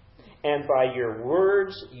 and by your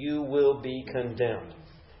words you will be condemned.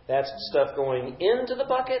 That's stuff going into the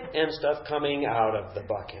bucket and stuff coming out of the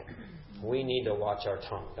bucket. We need to watch our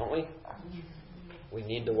tongue, don't we? We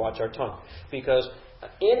need to watch our tongue. Because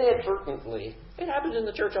inadvertently, it happens in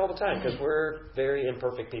the church all the time because we're very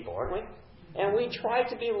imperfect people, aren't we? And we try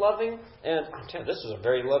to be loving, and I'm telling you, this is a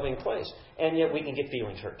very loving place. And yet we can get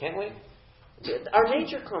feelings hurt, can't we? Our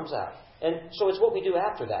nature comes out. And so it's what we do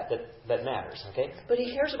after that matters, okay? But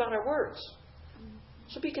He cares about our words.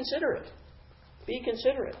 So be considerate. Be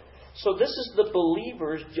considerate. So this is the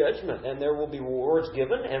believer's judgment, and there will be rewards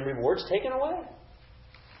given and rewards taken away.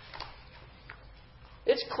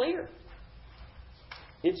 It's clear.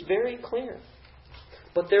 It's very clear.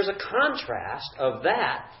 But there's a contrast of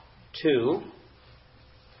that to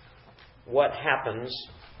what happens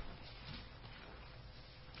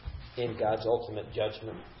in God's ultimate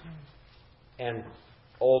judgment and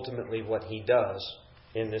ultimately what He does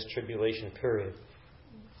in this tribulation period.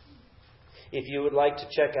 If you would like to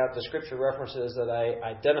check out the scripture references that I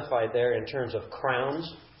identified there in terms of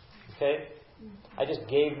crowns, okay? I just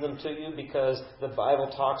gave them to you because the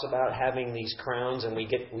Bible talks about having these crowns, and we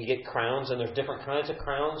get crowns, and there's different kinds of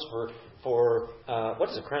crowns for what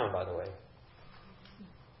is a crown, by the way?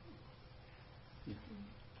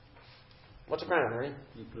 What's a crown, Harry?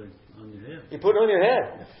 You put it on your head. You put it on your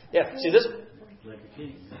head. Yeah. See this? Like a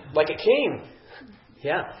king. Like a king.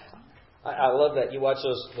 Yeah. I love that. You watch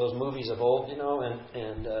those movies of old,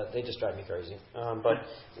 and they just drive me crazy. But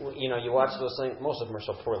you watch those things. Most of them are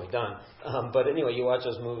so poorly done. But anyway, you watch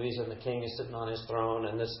those movies, and the king is sitting on his throne,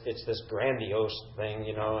 and it's this grandiose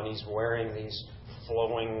thing, and he's wearing these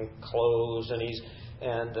flowing clothes,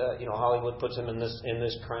 and Hollywood puts him in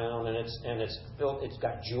this crown, and it's built. It's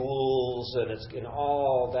got jewels, and it's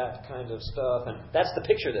all that kind of stuff, and that's the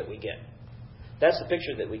picture that we get. That's the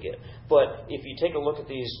picture that we get. But if you take a look at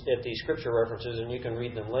these scripture references, and you can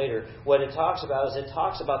read them later, what it talks about is it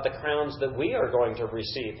talks about the crowns that we are going to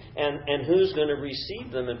receive. And who's going to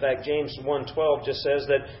receive them? In fact, James 1:12 just says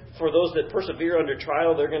that for those that persevere under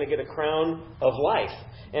trial, they're going to get a crown of life.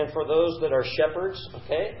 And for those that are shepherds,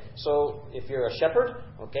 okay, so if you're a shepherd,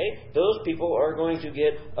 okay, those people are going to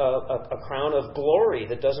get a crown of glory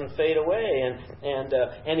that doesn't fade away.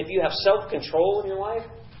 And if you have self-control in your life,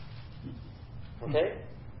 okay?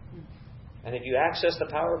 And if you access the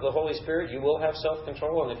power of the Holy Spirit, you will have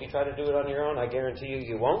self-control. And if you try to do it on your own, I guarantee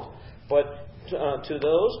you won't. But to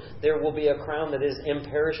those. There will be a crown that is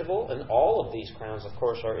imperishable, and all of these crowns, of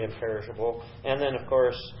course, are imperishable. And then, of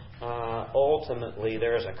course, ultimately,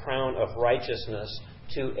 there is a crown of righteousness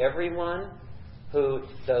to everyone who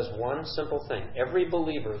does one simple thing. Every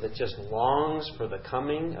believer that just longs for the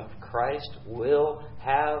coming of Christ will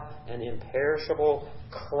have an imperishable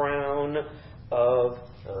crown of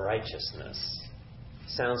righteousness.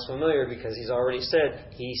 Sounds familiar because he's already said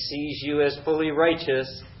he sees you as fully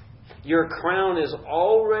righteous. Your crown is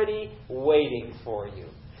already waiting for you.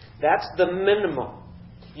 That's the minimum.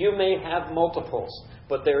 You may have multiples,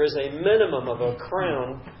 but there is a minimum of a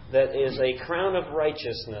crown that is a crown of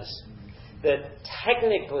righteousness. That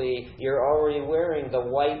technically you're already wearing the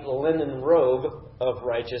white linen robe of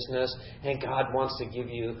righteousness, and God wants to give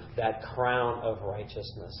you that crown of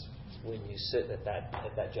righteousness when you sit at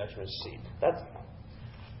that judgment seat.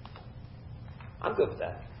 I'm good with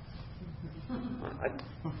that.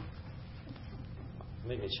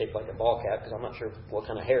 Maybe it's shaped like a ball cap because I'm not sure what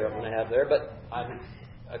kind of hair I'm going to have there, but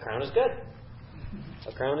a crown is good.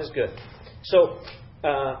 A crown is good. So,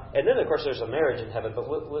 and then of course there's a marriage in heaven, but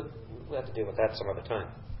we'll have to deal with that some other time.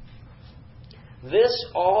 This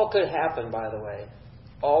all could happen, by the way.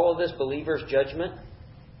 All of this believer's judgment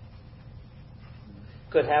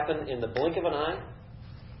could happen in the blink of an eye,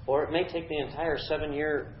 or it may take the entire 7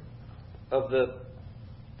 year of the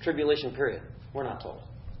tribulation period. We're not told.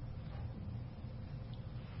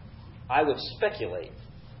 I would speculate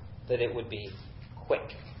that it would be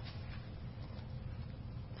quick.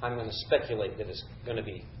 I'm going to speculate that it's going to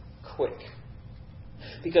be quick.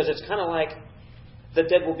 Because it's kind of like the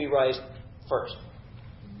dead will be raised first.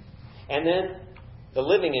 And then the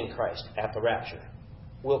living in Christ at the rapture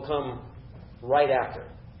will come right after.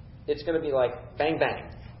 It's going to be like bang, bang.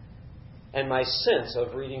 And my sense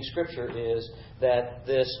of reading Scripture is that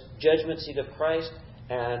this judgment seat of Christ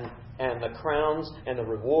and the crowns and the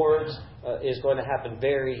rewards is going to happen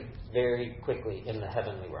very, very quickly in the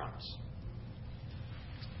heavenly realms.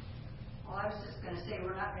 Well, I was just going to say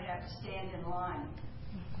we're not going to have to stand in line.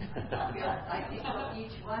 I think we'll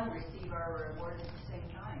each one receive our reward at the same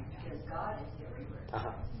time because God is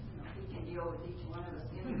everywhere. He can deal with each one of us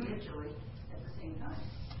individually at the same time.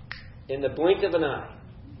 In the blink of an eye.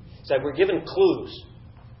 So we're given clues.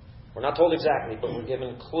 We're not told exactly, but we're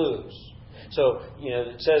given clues. So,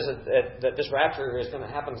 it says that this rapture is going to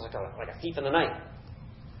happen like a thief in the night.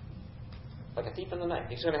 Like a thief in the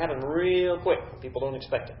night. It's going to happen real quick when people don't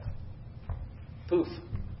expect it. Poof.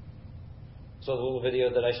 So the little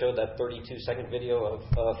video that I showed, that 32-second video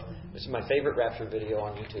of this is my favorite rapture video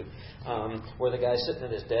on YouTube, where the guy's sitting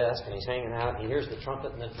at his desk and he's hanging out and he hears the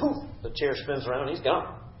trumpet and then poof, the chair spins around and he's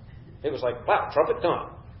gone. It was like, wow, trumpet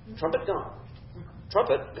gone. Trumpet gone.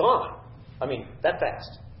 Trumpet gone. I mean, that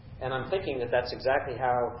fast. And I'm thinking that that's exactly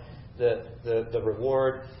how the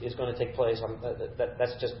reward is going to take place.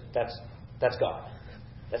 That's God.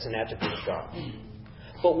 That's an attribute of God.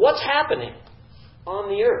 But what's happening on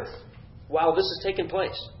the earth while this is taking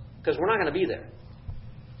place? Because we're not going to be there.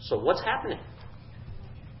 So what's happening?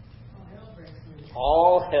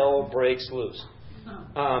 All hell breaks loose.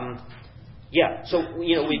 So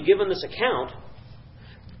we've given this account.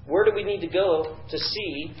 Where do we need to go to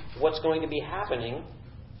see what's going to be happening?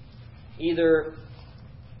 Either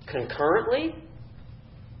concurrently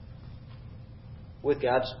with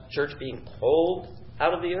God's church being pulled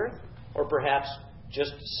out of the earth, or perhaps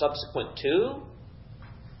just subsequent to.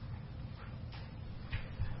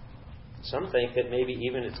 Some think that maybe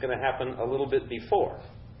even it's going to happen a little bit before.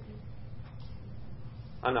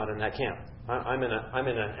 I'm not in that camp. I'm in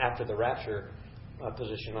an after the rapture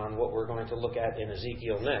position on what we're going to look at in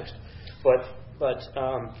Ezekiel next. But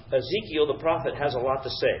Ezekiel, the prophet, has a lot to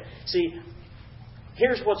say. See,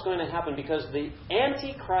 here's what's going to happen, because the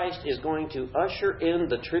Antichrist is going to usher in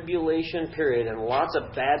the tribulation period, and lots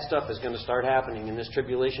of bad stuff is going to start happening in this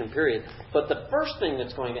tribulation period. But the first thing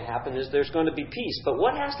that's going to happen is there's going to be peace. But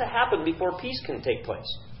what has to happen before peace can take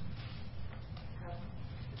place?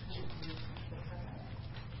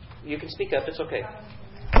 You can speak up. It's okay.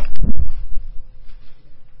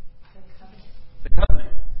 The covenant.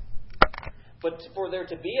 But for there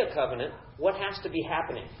to be a covenant, what has to be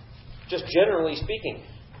happening? Just generally speaking.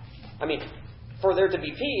 I mean, for there to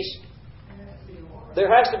be peace,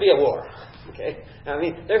 there has to be a war. Okay? I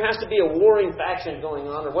mean, there has to be a warring faction going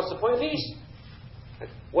on. Or what's the point of peace?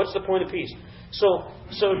 What's the point of peace? So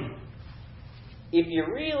if you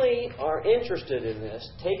really are interested in this,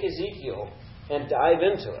 take Ezekiel and dive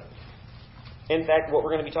into it. In fact, what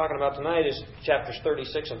we're going to be talking about tonight is chapters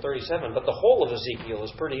 36 and 37. But the whole of Ezekiel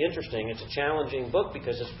is pretty interesting. It's a challenging book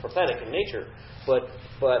because it's prophetic in nature. But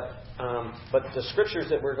the scriptures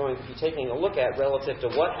that we're going to be taking a look at relative to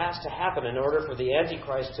what has to happen in order for the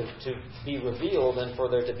Antichrist to be revealed and for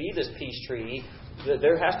there to be this peace treaty,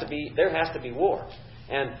 there has to be war.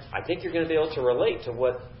 And I think you're going to be able to relate to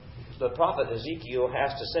what the prophet Ezekiel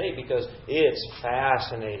has to say, because it's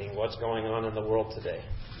fascinating what's going on in the world today.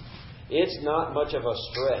 It's not much of a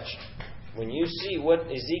stretch. When you see what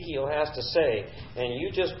Ezekiel has to say, and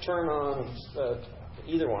you just turn on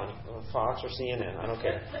either one, Fox or CNN, I don't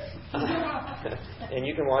care. And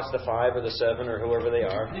you can watch the 5 or the 7 or whoever they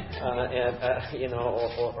are,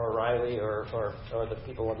 or Riley or the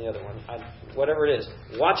people on the other one. Whatever it is,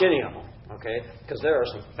 watch any of them, okay? Because there are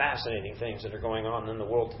some fascinating things that are going on in the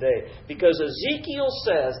world today. Because Ezekiel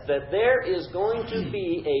says that there is going to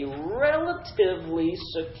be a relatively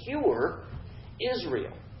secure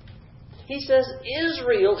Israel. He says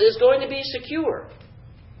Israel is going to be secure.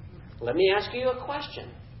 Let me ask you a question.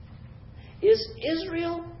 Is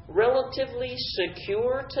Israel relatively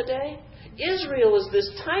secure today? Israel is this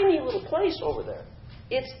tiny little place over there.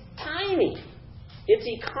 It's tiny. Its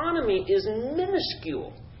economy is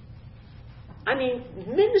minuscule. I mean,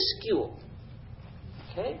 minuscule.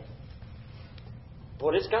 Okay?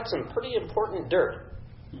 But it's got some pretty important dirt.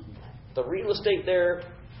 The real estate there,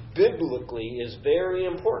 biblically, is very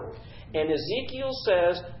important. And Ezekiel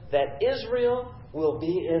says that Israel will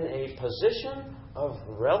be in a position of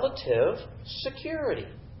relative security.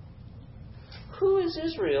 Who is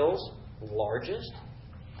Israel's largest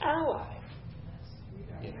ally?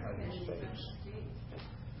 United States.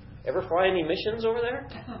 Ever fly any missions over there?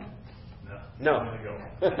 No.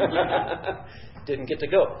 Didn't get to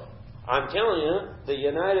go. I'm telling you, the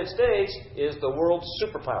United States is the world's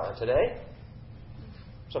superpower today.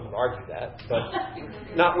 Some would argue that, but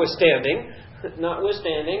notwithstanding,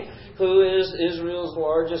 who is Israel's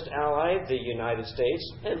largest ally? The United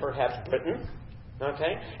States and perhaps Britain.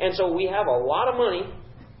 Okay? And so we have a lot of money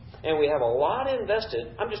and we have a lot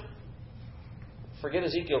invested. Forget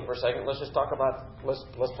Ezekiel for a second. Let's just talk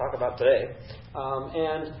about today.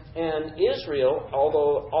 And Israel,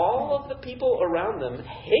 although all of the people around them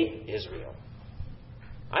hate Israel,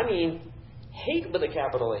 I mean hate with a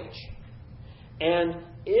capital H. And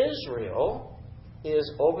Israel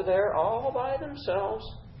is over there all by themselves.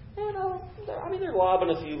 They're lobbing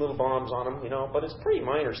a few little bombs on them, but it's pretty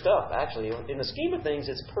minor stuff, actually. In the scheme of things,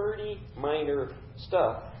 it's pretty minor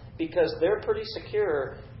stuff because they're pretty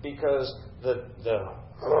secure because the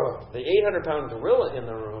 800-pound gorilla in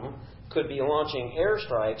the room could be launching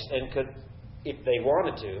airstrikes and could, if they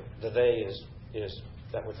wanted to,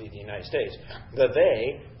 that would be the United States,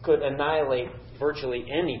 they could annihilate virtually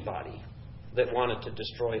anybody that wanted to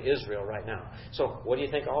destroy Israel right now. So what do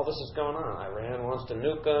you think all this is going on? Iran wants to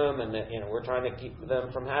nuke them, and we're trying to keep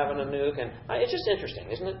them from having a nuke. And it's just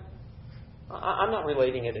interesting, isn't it? I'm not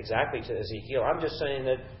relating it exactly to Ezekiel. I'm just saying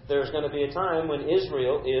that there's going to be a time when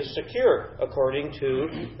Israel is secure, according to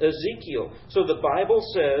Ezekiel. So the Bible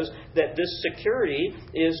says that this security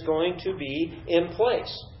is going to be in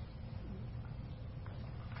place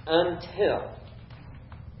until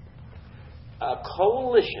a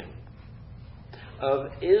coalition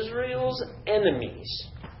of Israel's enemies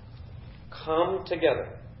come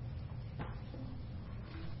together.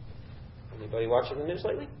 Anybody watching the news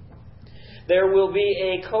lately? There will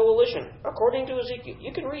be a coalition, according to Ezekiel.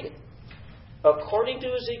 You can read it. According to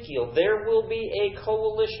Ezekiel, there will be a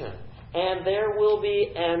coalition, and there will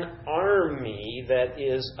be an army that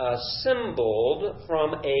is assembled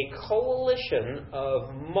from a coalition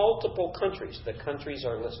of multiple countries. The countries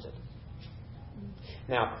are listed.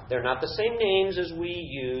 Now, they're not the same names as we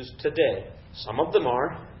use today. Some of them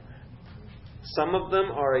are. Some of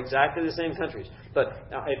them are exactly the same countries. But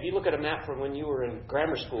if you look at a map from when you were in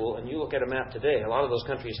grammar school and you look at a map today, a lot of those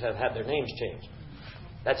countries have had their names changed.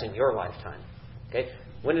 That's in your lifetime. Okay?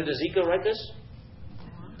 When did Ezekiel write this?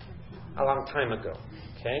 A long time ago.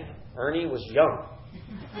 Okay? Ernie was young.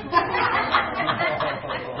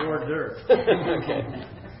 Or dirt. Okay.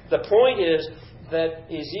 The point is that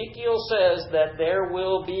Ezekiel says that there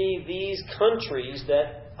will be these countries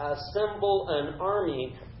that assemble an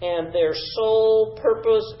army, and their sole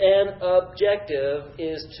purpose and objective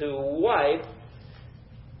is to wipe,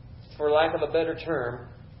 for lack of a better term,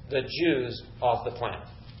 the Jews off the planet.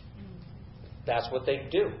 That's what they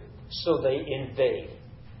do. So they invade.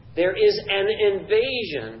 There is an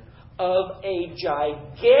invasion of a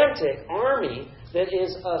gigantic army that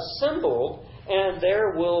is assembled, and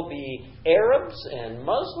there will be Arabs and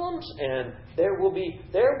Muslims, and there will be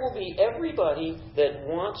everybody that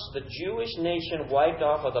wants the Jewish nation wiped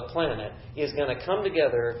off of the planet is going to come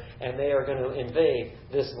together, and they are going to invade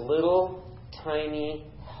this little, tiny,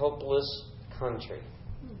 helpless country.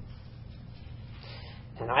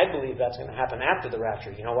 And I believe that's going to happen after the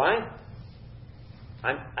rapture. You know why?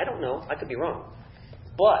 I don't know. I could be wrong.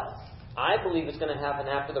 But I believe it's going to happen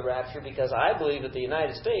after the rapture because I believe that the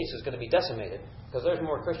United States is going to be decimated. Because there's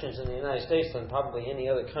more Christians in the United States than probably any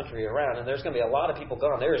other country around. And there's going to be a lot of people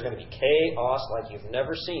gone. There is going to be chaos like you've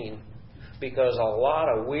never seen. Because a lot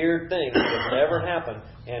of weird things have never happened.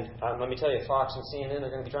 And let me tell you, Fox and CNN are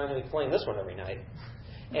going to be trying to explain this one every night.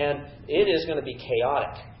 And it is going to be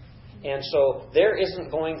chaotic. And so there isn't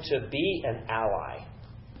going to be an ally.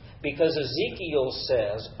 Because Ezekiel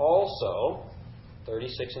says also,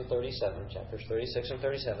 36 and 37, chapters 36 and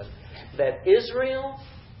 37, that Israel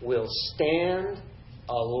will stand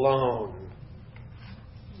alone.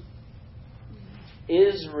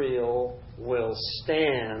 Israel will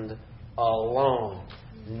stand alone.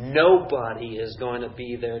 Nobody is going to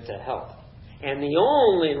be there to help. And the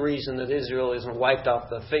only reason that Israel isn't wiped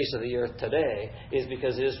off the face of the earth today is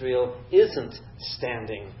because Israel isn't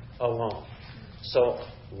standing alone. So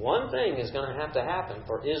one thing is going to have to happen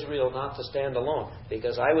for Israel not to stand alone,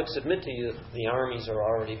 because I would submit to you the armies are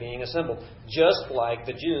already being assembled, just like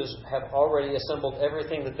the Jews have already assembled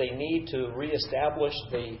everything that they need to reestablish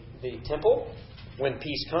the temple when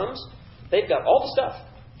peace comes. They've got all the stuff.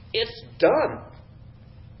 It's done.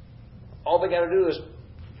 All they got to do is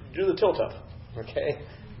do the tilt-up. Okay?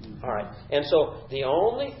 All right. And so the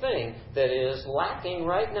only thing that is lacking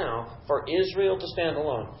right now for Israel to stand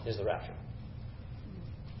alone is the rapture.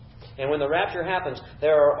 And when the rapture happens,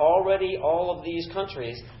 there are already all of these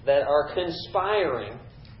countries that are conspiring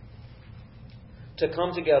to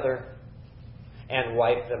come together and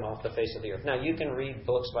wipe them off the face of the earth. Now, you can read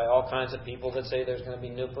books by all kinds of people that say there's going to be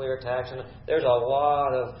nuclear attacks, and there's a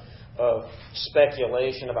lot of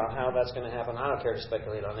speculation about how that's going to happen. I don't care to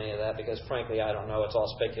speculate on any of that because, frankly, I don't know. It's all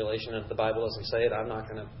speculation. If the Bible doesn't say it, I'm not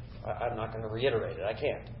going to reiterate it. I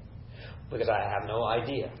can't, because I have no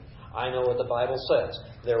idea. I know what the Bible says.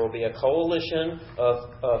 There will be a coalition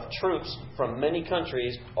of troops from many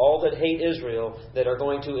countries, all that hate Israel, that are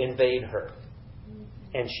going to invade her.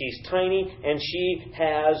 And she's tiny, and she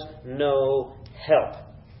has no help.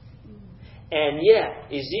 And yet,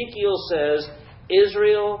 Ezekiel says,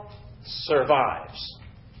 Israel survives.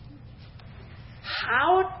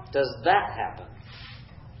 How does that happen?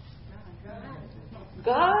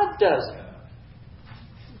 God does it.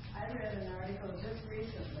 I read an article just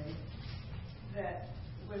recently that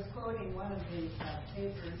was quoting one of the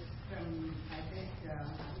papers from, I think,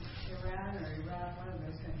 Iran or Iraq, one of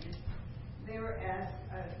those countries. They were asking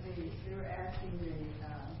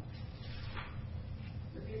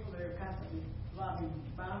the people that are constantly lobbing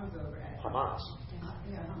bombs over at Hamas.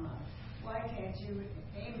 Hamas. Why can't you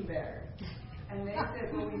aim better? And they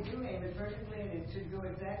said, well, we do aim it perfectly, and it should go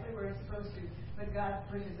exactly where it's supposed to, but God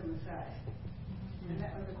pushes them aside. And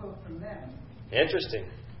that was a quote from them. Interesting.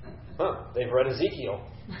 Huh. They've read Ezekiel.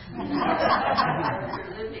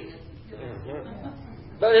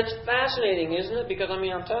 But it's fascinating, isn't it? Because, I'm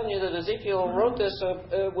telling you that Ezekiel wrote this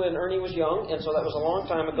when Ernie was young, and so that was a long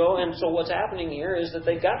time ago. And so what's happening here is that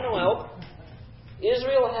they've got no help.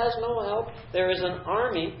 Israel has no help. There is an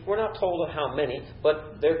army. We're not told of how many,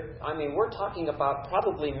 but we're talking about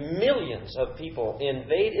probably millions of people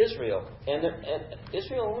invade Israel. And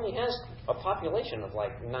Israel only has a population of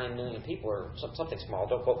like 9 million people or something small.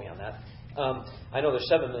 Don't quote me on that. I know there's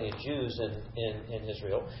 7 million Jews in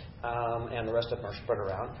Israel, and the rest of them are spread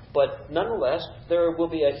around. But nonetheless, there will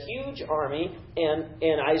be a huge army, and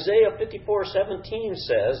Isaiah 54:17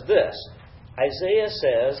 says this. Isaiah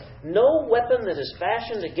says, no weapon that is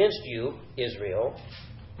fashioned against you, Israel,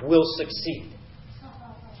 will succeed.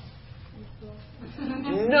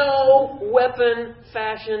 No weapon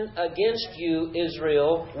fashioned against you,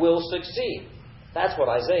 Israel, will succeed. That's what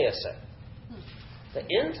Isaiah said. The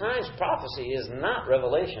end times prophecy is not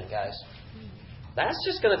Revelation, guys. That's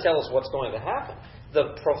just going to tell us what's going to happen.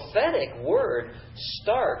 The prophetic word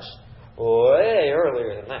starts way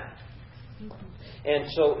earlier than that. And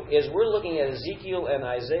so, as we're looking at Ezekiel and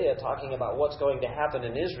Isaiah talking about what's going to happen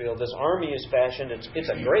in Israel, this army is fashioned. It's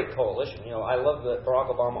a great coalition. I love that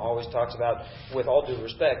Barack Obama always talks about, with all due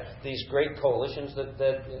respect, these great coalitions that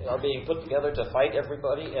are being put together to fight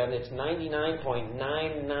everybody. And it's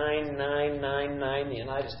 99.99999 the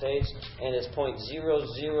United States, and it's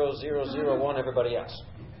 0.00001 everybody else.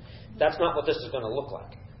 That's not what this is going to look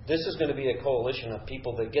like. This is going to be a coalition of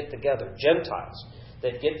people that get together, Gentiles,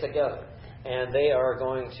 that get together. and they are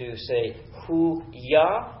going to say, Hu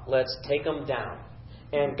ya, let's take them down.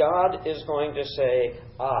 And God is going to say,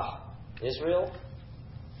 Israel,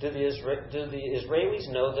 do the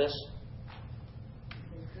Israelis know this?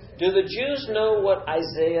 Do the Jews know what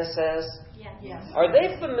Isaiah says? Yes. Are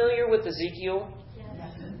they familiar with Ezekiel? Yes.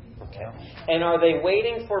 Okay. And are they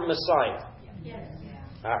waiting for Messiah? Yes.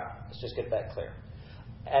 All right, let's just get that clear.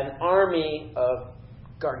 An army of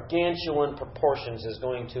gargantuan proportions is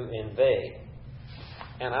going to invade.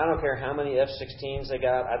 And I don't care how many F-16s they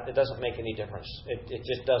got, it doesn't make any difference. It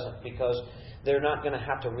just doesn't, because they're not going to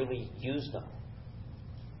have to really use them.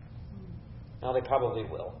 Now, they probably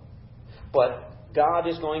will. But God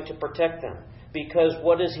is going to protect them. Because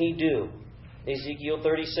what does He do? Ezekiel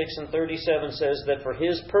 36 and 37 says that for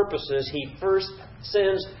His purposes, He first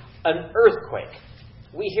sends an earthquake.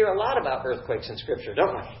 We hear a lot about earthquakes in Scripture,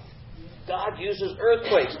 don't we? God uses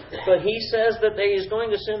earthquakes. But He says that He is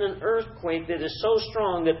going to send an earthquake that is so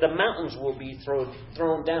strong that the mountains will be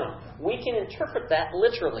thrown down. We can interpret that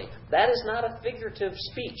literally. That is not a figurative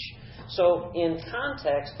speech. So in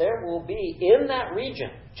context, there will be in that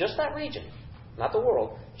region, just that region, not the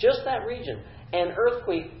world, just that region, an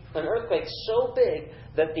earthquake so big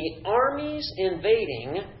that the armies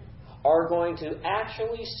invading are going to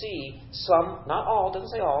actually see some, not all, it doesn't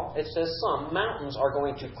say all, it says some, mountains are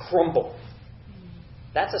going to crumble.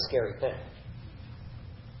 That's a scary thing.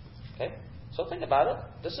 Okay? So think about it.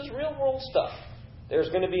 This is real world stuff. There's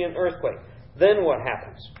going to be an earthquake. Then what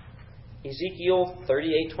happens? Ezekiel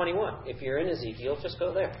 38:21. If you're in Ezekiel, just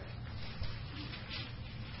go there.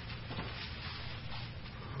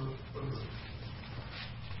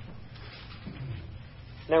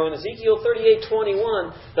 Now in Ezekiel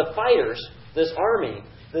 38:21, the fighters, this army,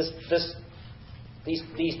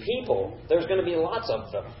 these people, there's going to be lots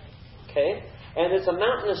of them. Okay? And it's a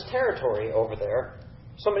mountainous territory over there.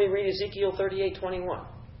 Somebody read Ezekiel 38:21.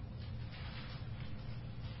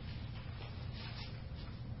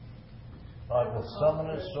 I will summon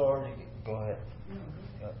a sword. Go ahead.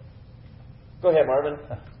 Go ahead, Marvin.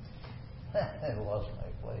 I lost my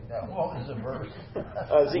place. Now, what was the verse?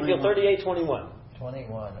 Ezekiel 38:21.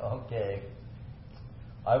 21. Okay.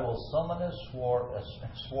 I will summon a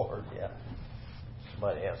sword. Yeah.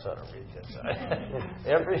 Somebody else ought to read this.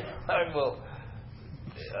 I will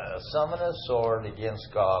summon a sword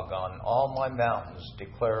against Gog on all my mountains,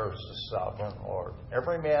 declares the sovereign Lord.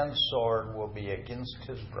 Every man's sword will be against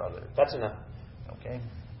his brother. That's enough. Okay.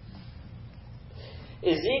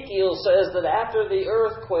 Ezekiel says that after the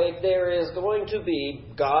earthquake, there is going to be,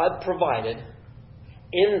 God provided,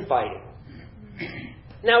 infighting.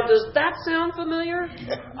 Now, does that sound familiar?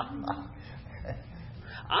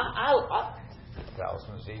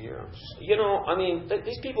 Thousands of years. You know, I mean,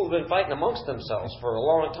 these people have been fighting amongst themselves for a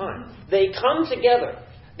long time. They come together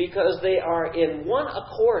because they are in one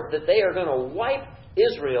accord that they are going to wipe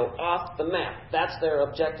Israel off the map. That's their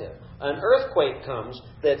objective. An earthquake comes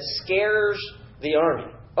that scares the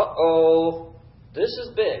army. Uh-oh, this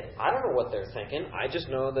is big. I don't know what they're thinking. I just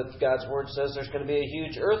know that God's Word says there's going to be a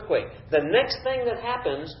huge earthquake. The next thing that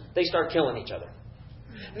happens, they start killing each other.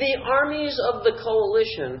 The armies of the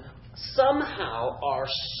coalition somehow are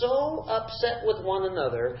so upset with one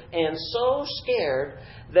another and so scared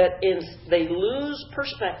that they lose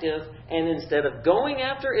perspective, and instead of going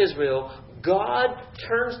after Israel, God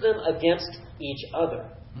turns them against each other.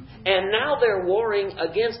 And now they're warring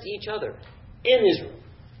against each other in Israel.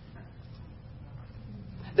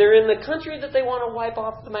 They're in the country that they want to wipe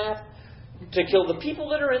off the map, to kill the people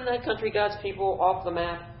that are in that country, God's people, off the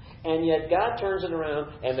map, and yet God turns it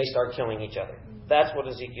around and they start killing each other. That's what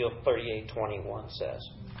Ezekiel 38:21 says.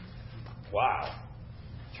 Wow.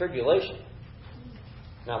 Tribulation.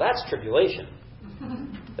 Now that's tribulation.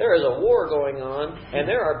 There is a war going on, and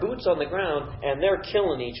there are boots on the ground, and they're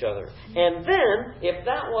killing each other. And then, if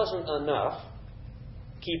that wasn't enough,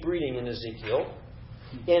 keep reading in Ezekiel,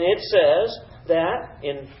 and it says that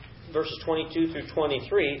in verses 22 through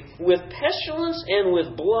 23, with pestilence and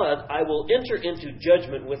with blood I will enter into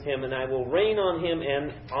judgment with him, and I will rain on him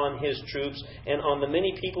and on his troops and on the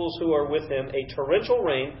many peoples who are with him a torrential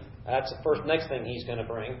rain. That's the next thing he's going to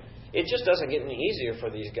bring. It just doesn't get any easier for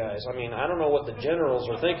these guys. I mean, I don't know what the generals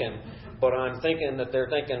are thinking, but I'm thinking that they're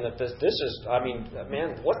thinking that this is, I mean,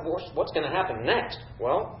 man, what's going to happen next?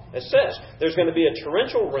 Well, it says there's going to be a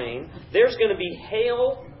torrential rain. There's going to be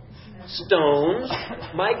hail stones.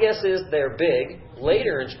 My guess is they're big.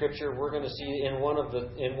 Later in Scripture, we're going to see in one of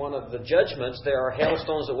the judgments there are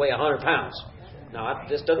hailstones that weigh 100 pounds. Now,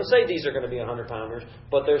 this doesn't say these are going to be 100-pounders,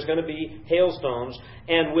 but there's going to be hailstones,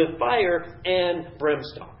 and with fire and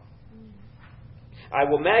brimstone. I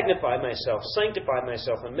will magnify myself, sanctify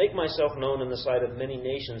myself, and make myself known in the sight of many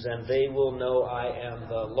nations, and they will know I am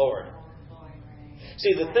the Lord.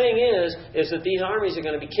 See, the thing is that these armies are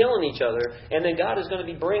going to be killing each other, and then God is going to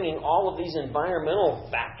be bringing all of these environmental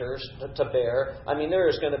factors to bear. I mean,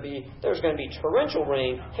 there's going to be torrential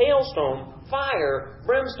rain, hailstone, fire,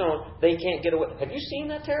 brimstone. They can't get away. Have you seen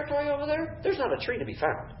that territory over there? There's not a tree to be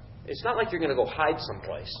found. It's not like you're going to go hide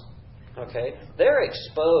someplace. Okay? They're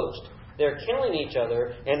exposed. They're killing each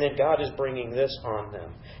other, and then God is bringing this on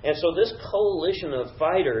them. And so this coalition of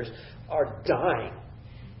fighters are dying.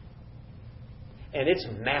 And it's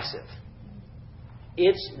massive.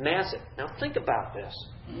 It's massive. Now think about this,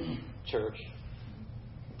 church.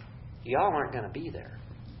 Y'all aren't going to be there.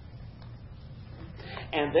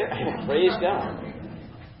 And praise God.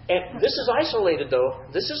 And this is isolated, though.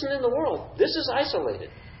 This isn't in the world. This is isolated.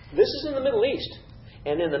 This is in the Middle East.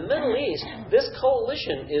 And in the Middle East, this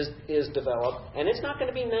coalition is developed, and it's not going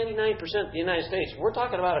to be 99% the United States. We're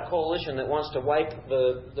talking about a coalition that wants to wipe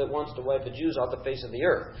the Jews off the face of the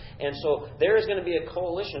earth. And so there is going to be a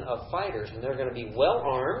coalition of fighters, and they're going to be well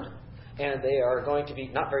armed, and they are going to be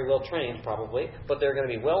not very well trained, probably, but they're going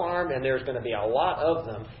to be well armed, and there's going to be a lot of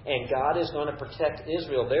them. And God is going to protect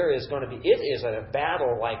Israel. It is a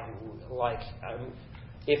battle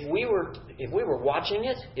if we were watching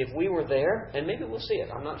it, if we were there, and maybe we'll see it,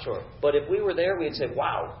 I'm not sure. But if we were there, we'd say,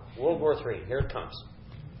 wow, World War III, here it comes.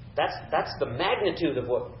 That's the magnitude of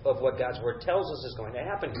what God's Word tells us is going to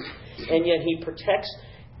happen. And yet He protects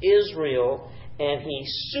Israel, and He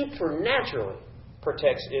supernaturally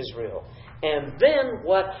protects Israel. And then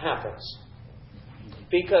what happens?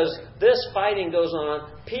 Because this fighting goes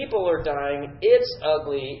on, people are dying, it's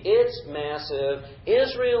ugly, it's massive,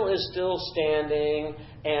 Israel is still standing,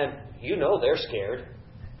 and they're scared.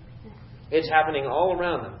 It's happening all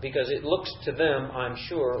around them, because it looks to them, I'm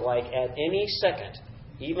sure, like at any second,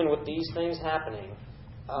 even with these things happening,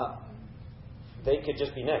 they could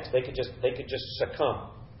just be next. They could just succumb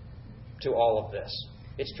to all of this.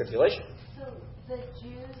 It's tribulation. So the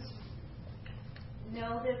Jews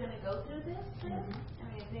know they're going to go through this then?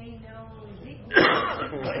 They know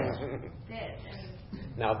Ezekiel dead.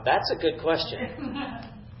 Now that's a good question,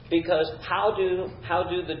 because how do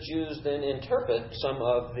the Jews then interpret some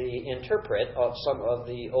of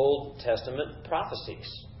the Old Testament prophecies?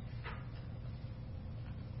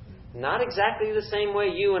 Not exactly the same way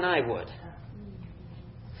you and I would.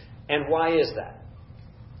 And why is that?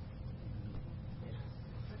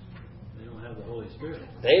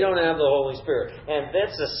 They don't have the Holy Spirit. And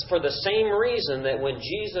that's for the same reason that when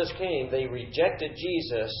Jesus came, they rejected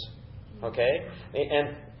Jesus. Okay?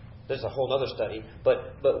 And there's a whole other study.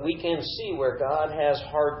 But we can see where God has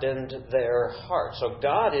hardened their heart. So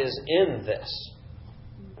God is in this.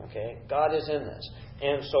 Okay? God is in this.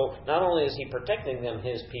 And so not only is He protecting them,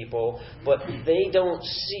 His people, but they don't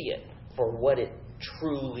see it for what it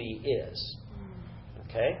truly is.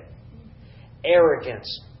 Okay?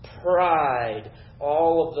 Arrogance, pride,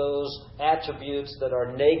 all of those attributes that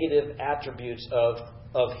are negative attributes of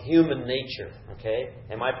human nature. Okay?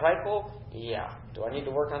 Am I prideful? Yeah. Do I need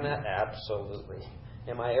to work on that? Absolutely.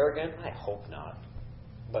 Am I arrogant? I hope not.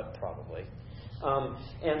 But probably.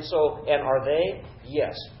 And are they?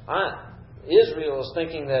 Yes. Israel is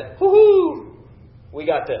thinking that, whoo-hoo, we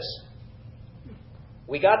got this.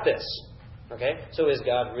 We got this. Okay? So is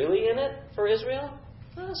God really in it for Israel?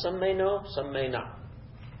 Well, some may know, some may not.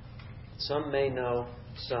 Some may know,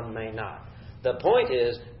 some may not. The point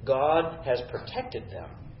is, God has protected them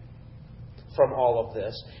from all of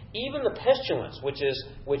this. Even the pestilence, which is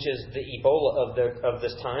the Ebola of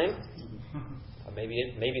this time.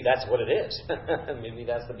 Maybe that's what it is. Maybe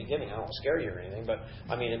that's the beginning. I don't want to scare you or anything, but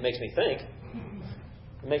it makes me think.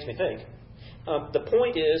 It makes me think. The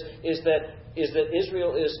point is that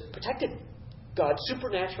Israel is protected. God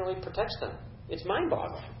supernaturally protects them. It's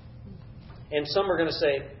mind-boggling. And some are going to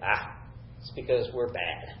say, it's because we're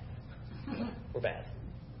bad. We're bad.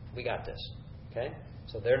 We got this. Okay?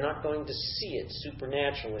 So they're not going to see it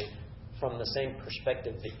supernaturally from the same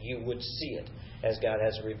perspective that you would see it, as God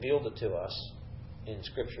has revealed it to us in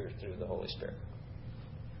Scripture through the Holy Spirit.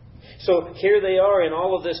 So here they are in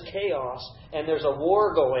all of this chaos, and there's a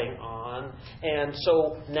war going on. And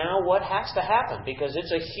so now what has to happen? Because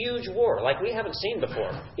it's a huge war, like we haven't seen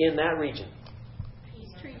before in that region.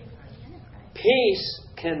 Peace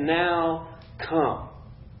can now come.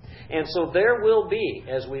 And so there will be,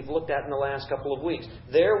 as we've looked at in the last couple of weeks,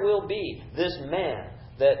 there will be this man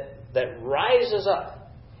that rises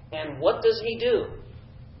up. And what does he do?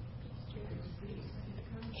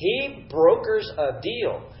 He brokers a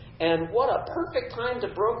deal. And what a perfect time to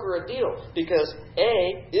broker a deal. Because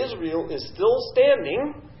A, Israel is still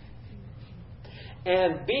standing.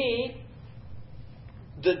 And B,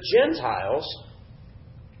 the Gentiles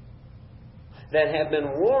that have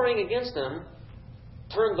been warring against them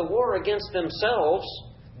turned the war against themselves,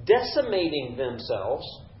 decimating themselves.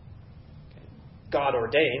 God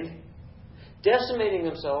ordained. Decimating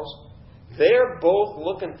themselves. They're both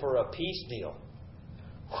looking for a peace deal.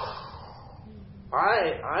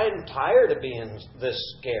 I'm tired of being this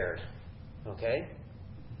scared. Okay?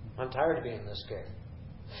 I'm tired of being this scared.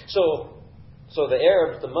 So the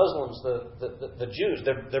Arabs, the Muslims, the Jews,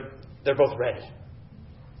 they're both ready.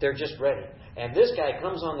 They're just ready. And this guy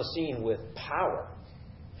comes on the scene with power.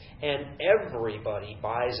 And everybody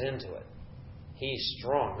buys into it. He's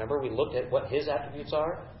strong. Remember, we looked at what his attributes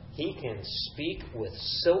are? He can speak with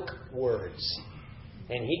silk words.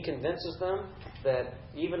 And he convinces them that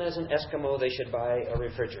even as an Eskimo, they should buy a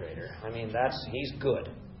refrigerator. I mean, he's good.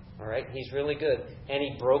 All right? He's really good. And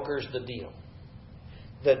he brokers the deal.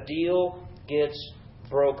 The deal gets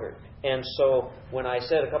brokered. And so when I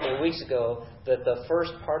said a couple of weeks ago that the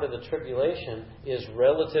first part of the tribulation is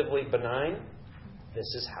relatively benign,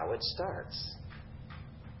 this is how it starts.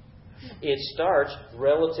 It starts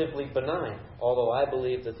relatively benign, although I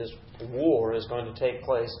believe that this war is going to take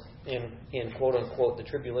place in quote-unquote the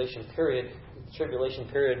tribulation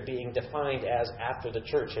period being defined as after the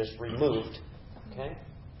church is removed. Okay?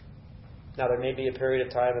 Now, there may be a period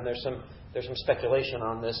of time, and there's some speculation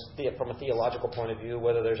on this from a theological point of view,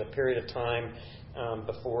 whether there's a period of time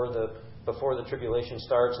before the tribulation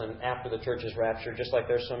starts and after the church is raptured, just like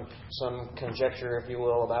there's some conjecture, if you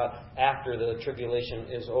will, about after the tribulation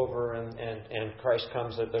is over and Christ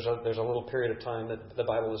comes, that there's a little period of time that the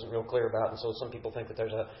Bible isn't real clear about, and so some people think that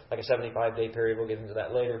there's a 75-day period. We'll get into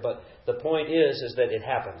that later, but the point is that it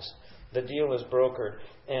happens. The deal is brokered,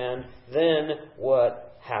 and then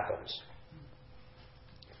what happens?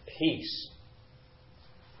 Peace.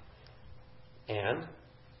 And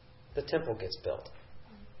the temple gets built.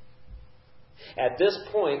 At this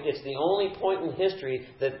point, it's the only point in history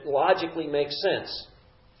that logically makes sense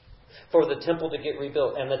for the temple to get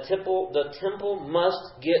rebuilt. And the temple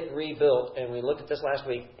must get rebuilt. And we looked at this last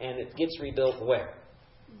week, and it gets rebuilt where?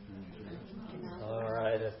 All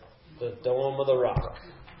right, at the Dome of the Rock.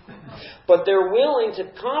 But they're willing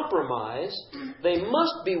to compromise. They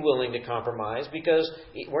must be willing to compromise because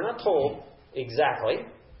we're not told exactly.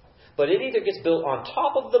 But it either gets built on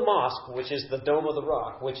top of the mosque, which is the Dome of the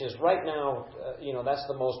Rock, which is right now, that's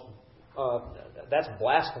the most, that's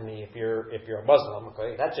blasphemy if you're a Muslim.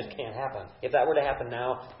 Okay, that just can't happen. If that were to happen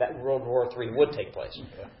now, that World War III would take place.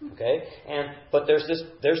 Okay, but there's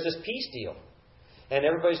this peace deal, and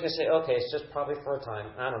everybody's going to say, okay, it's just probably for a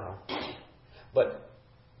time. I don't know, but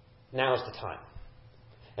now is the time,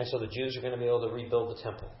 and so the Jews are going to be able to rebuild the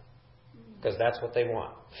temple. Because that's what they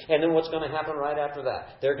want. And then what's going to happen right after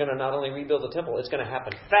that? They're going to not only rebuild the temple, it's going to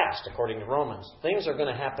happen fast, according to Romans. Things are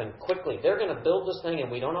going to happen quickly. They're going to build this thing, and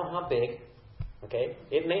we don't know how big. Okay?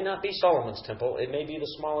 It may not be Solomon's temple. It may be the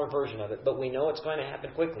smaller version of it. But we know it's going to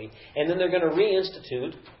happen quickly. And then they're going to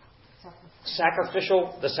reinstitute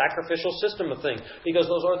the sacrificial system of things. Because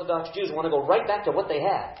those Orthodox Jews want to go right back to what they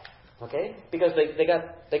had. Okay? Because they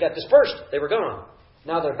got dispersed. They were gone.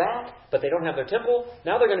 Now they're back, but they don't have their temple.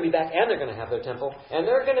 Now they're going to be back, and they're going to have their temple. And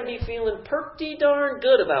they're going to be feeling pretty darn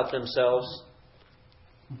good about themselves.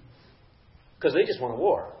 Because they just won a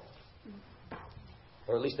war.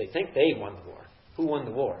 Or at least they think they won the war. Who won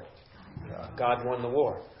the war? God won the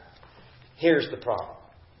war. Here's the problem.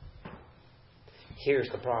 Here's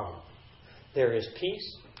the problem. There is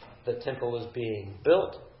peace. The temple is being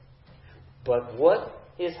built. But what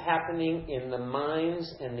is happening in the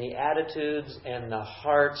minds and the attitudes and the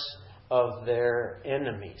hearts of their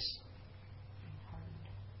enemies?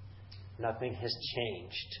 Nothing has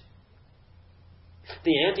changed.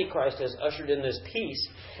 The Antichrist has ushered in this peace,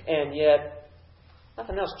 and yet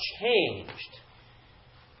nothing else changed.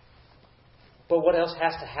 But what else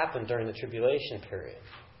has to happen during the tribulation period?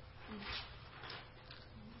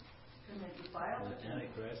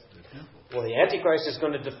 Well, the Antichrist is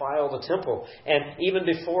going to defile the temple. And even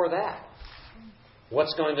before that,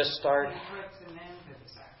 what's going to start?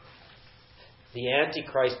 The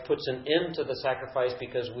Antichrist puts an end to the sacrifice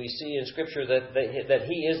because we see in Scripture that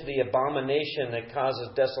he is the abomination that causes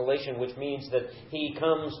desolation, which means that he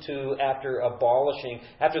comes to after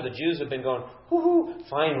the Jews have been going, whoo-hoo,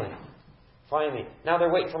 finally. Now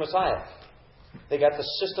they're waiting for Messiah. They got the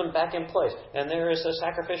system back in place, and there is a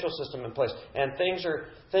sacrificial system in place, and things are.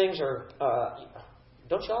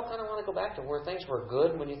 Don't you all kind of want to go back to where things were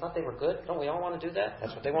good when you thought they were good? Don't we all want to do that?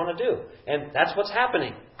 That's what they want to do, and that's what's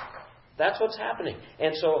happening. That's what's happening.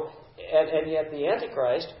 And so, and yet the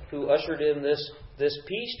Antichrist, who ushered in this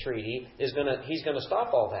peace treaty, he's going to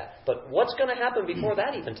stop all that. But what's going to happen before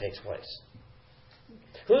that even takes place?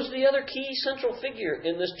 Who's the other key central figure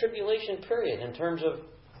in this tribulation period in terms of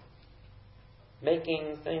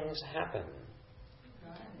making things happen?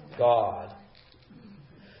 God.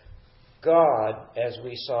 God, as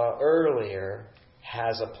we saw earlier,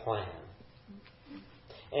 has a plan.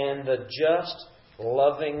 And the just,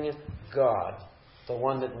 loving God, the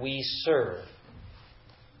one that we serve,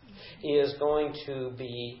 is going to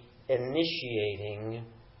be initiating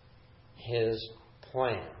His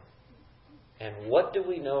plan. And what do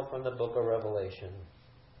we know from the book of Revelation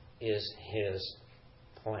is His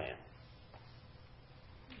plan?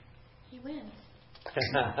 He wins.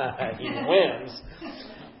 He wins.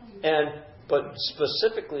 But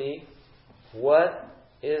specifically, what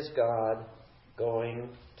is God going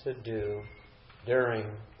to do during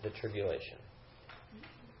the tribulation?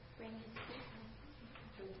 Bring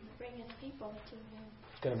His people to Him.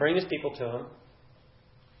 He's going to bring His people to Him.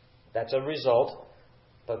 That's a result.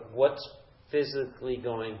 But what's physically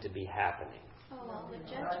going to be happening? Oh, all the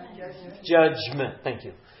judgment. Judgment. Thank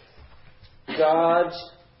you. God's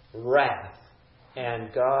wrath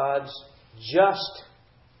and God's just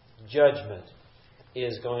judgment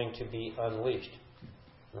is going to be unleashed.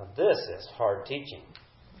 Now, this is hard teaching.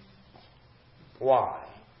 Why?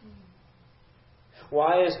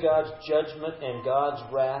 Why is God's judgment and God's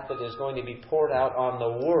wrath that is going to be poured out on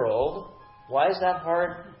the world, why is that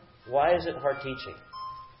hard? Why is it hard teaching?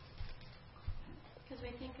 Because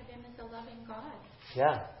we think of Him as a loving God.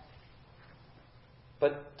 Yeah.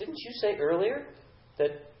 But didn't you say earlier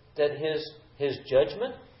that His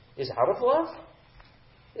judgment is out of love?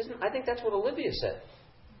 I think that's what Olivia said.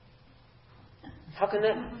 How can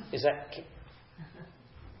that...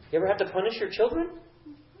 You ever have to punish your children?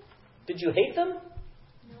 Did you hate them?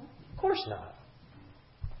 No. Of course not.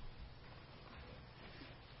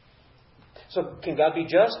 So can God be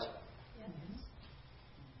just? Yes.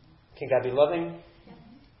 Can God be loving? Yes.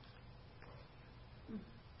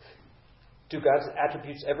 Do God's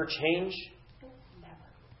attributes ever change?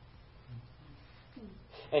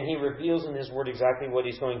 And He reveals in His Word exactly what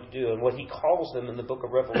He's going to do. And what He calls them in the book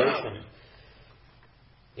of Revelation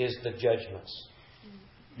is the judgments.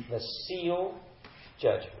 The seal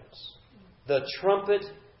judgments. The trumpet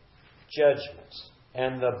judgments.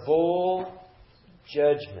 And the bowl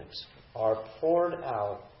judgments are poured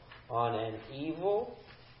out on an evil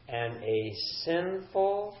and a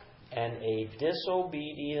sinful and a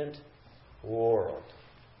disobedient world.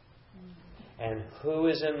 And who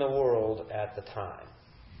is in the world at the time?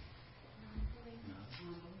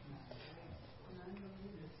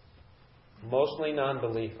 Mostly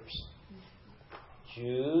non-believers.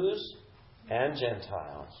 Jews and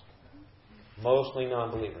Gentiles. Mostly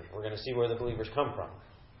non-believers. We're going to see where the believers come from.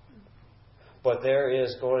 But there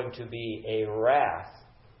is going to be a wrath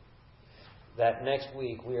that next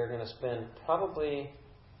week we are going to spend probably,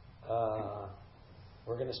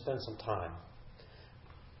 we're going to spend some time.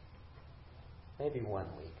 Maybe 1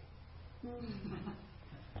 week.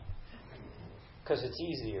 Because it's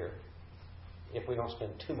easier if we don't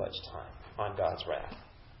spend too much time on God's wrath.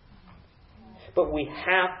 But we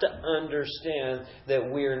have to understand that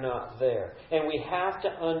we're not there. And we have to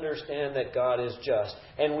understand that God is just.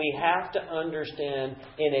 And we have to understand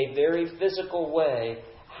in a very physical way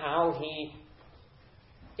how He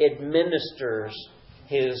administers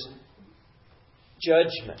His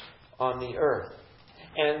judgment on the earth.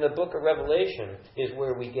 And the book of Revelation is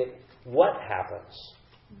where we get what happens.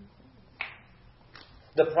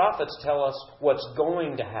 The prophets tell us what's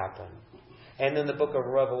going to happen. And then the book of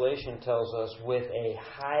Revelation tells us with a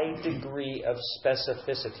high degree of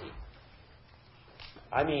specificity.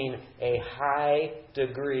 I mean, a high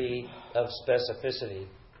degree of specificity.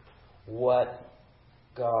 What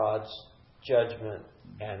God's judgment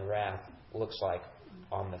and wrath looks like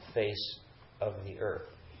on the face of the earth.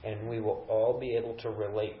 And we will all be able to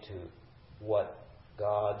relate to what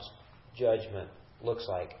God's judgment looks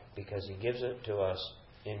like because He gives it to us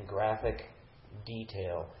in graphic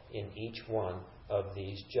detail in each one of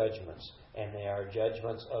these judgments. And they are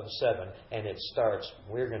judgments of 7. And it starts,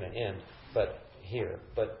 we're going to end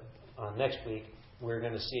but on next week we're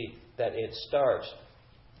going to see that it starts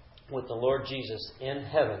with the Lord Jesus in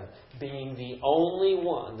heaven being the only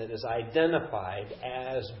one that is identified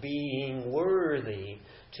as being worthy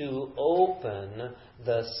to open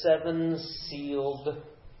the 7-sealed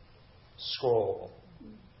scroll.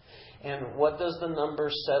 And what does the number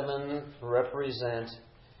 7 represent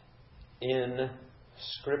in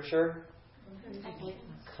Scripture?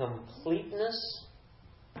 Completeness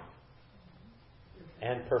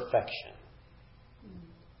and perfection.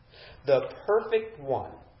 The perfect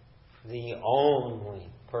one, the only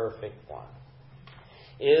perfect one,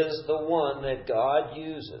 is the one that God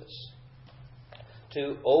uses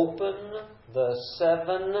to open the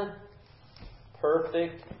 7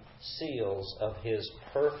 perfect seals of His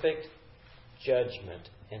perfect judgment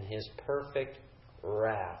and His perfect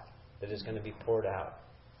wrath that is going to be poured out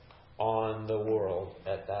on the world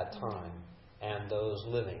at that time, and those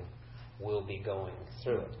living will be going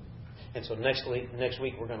through it. And so next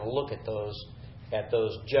week we're going to look at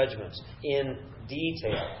those judgments in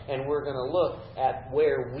detail, and we're going to look at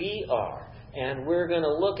where we are, and we're going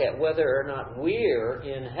to look at whether or not we're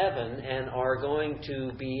in heaven and are going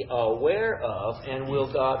to be aware of, and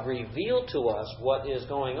will God reveal to us what is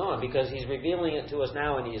going on, because He's revealing it to us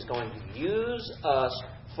now, and He is going to use us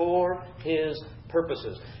for His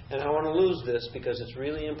purposes. And I want to lose this because it's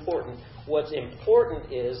really important. What's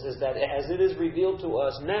important is that as it is revealed to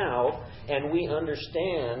us now, and we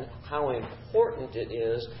understand how important it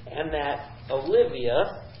is, and that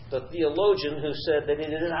Olivia, the theologian who said that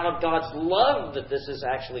it is out of God's love that this is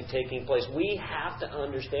actually taking place, we have to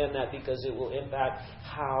understand that, because it will impact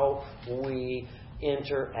how we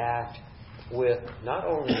interact with not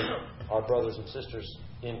only our brothers and sisters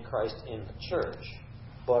in Christ in the church,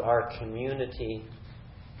 but our community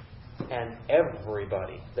and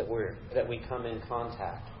everybody that we come in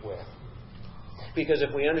contact with. Because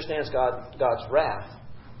if we understand God's wrath,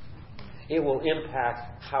 it will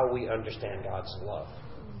impact how we understand God's love.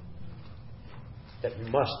 That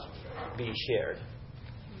must be shared.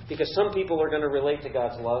 Because some people are going to relate to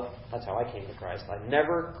God's love. That's how I came to Christ.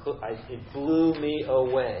 It blew me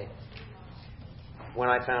away when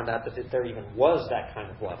I found out that there even was that kind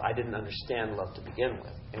of love. I didn't understand love to begin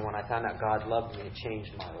with. And when I found out God loved me, it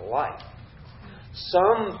changed my life.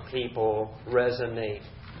 Some people resonate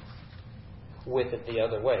with it the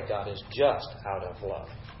other way. God is just out of love.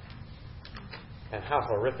 And how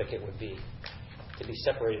horrific it would be to be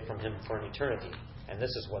separated from Him for an eternity. And this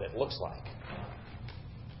is what it looks like.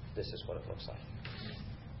 This is what it looks like.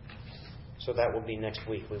 So that will be next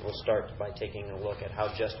week. We will start by taking a look at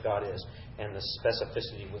how just God is and the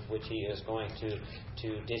specificity with which He is going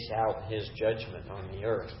to dish out His judgment on the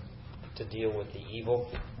earth to deal with the evil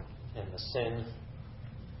and the sin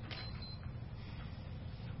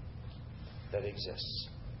that exists.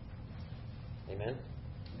 Amen?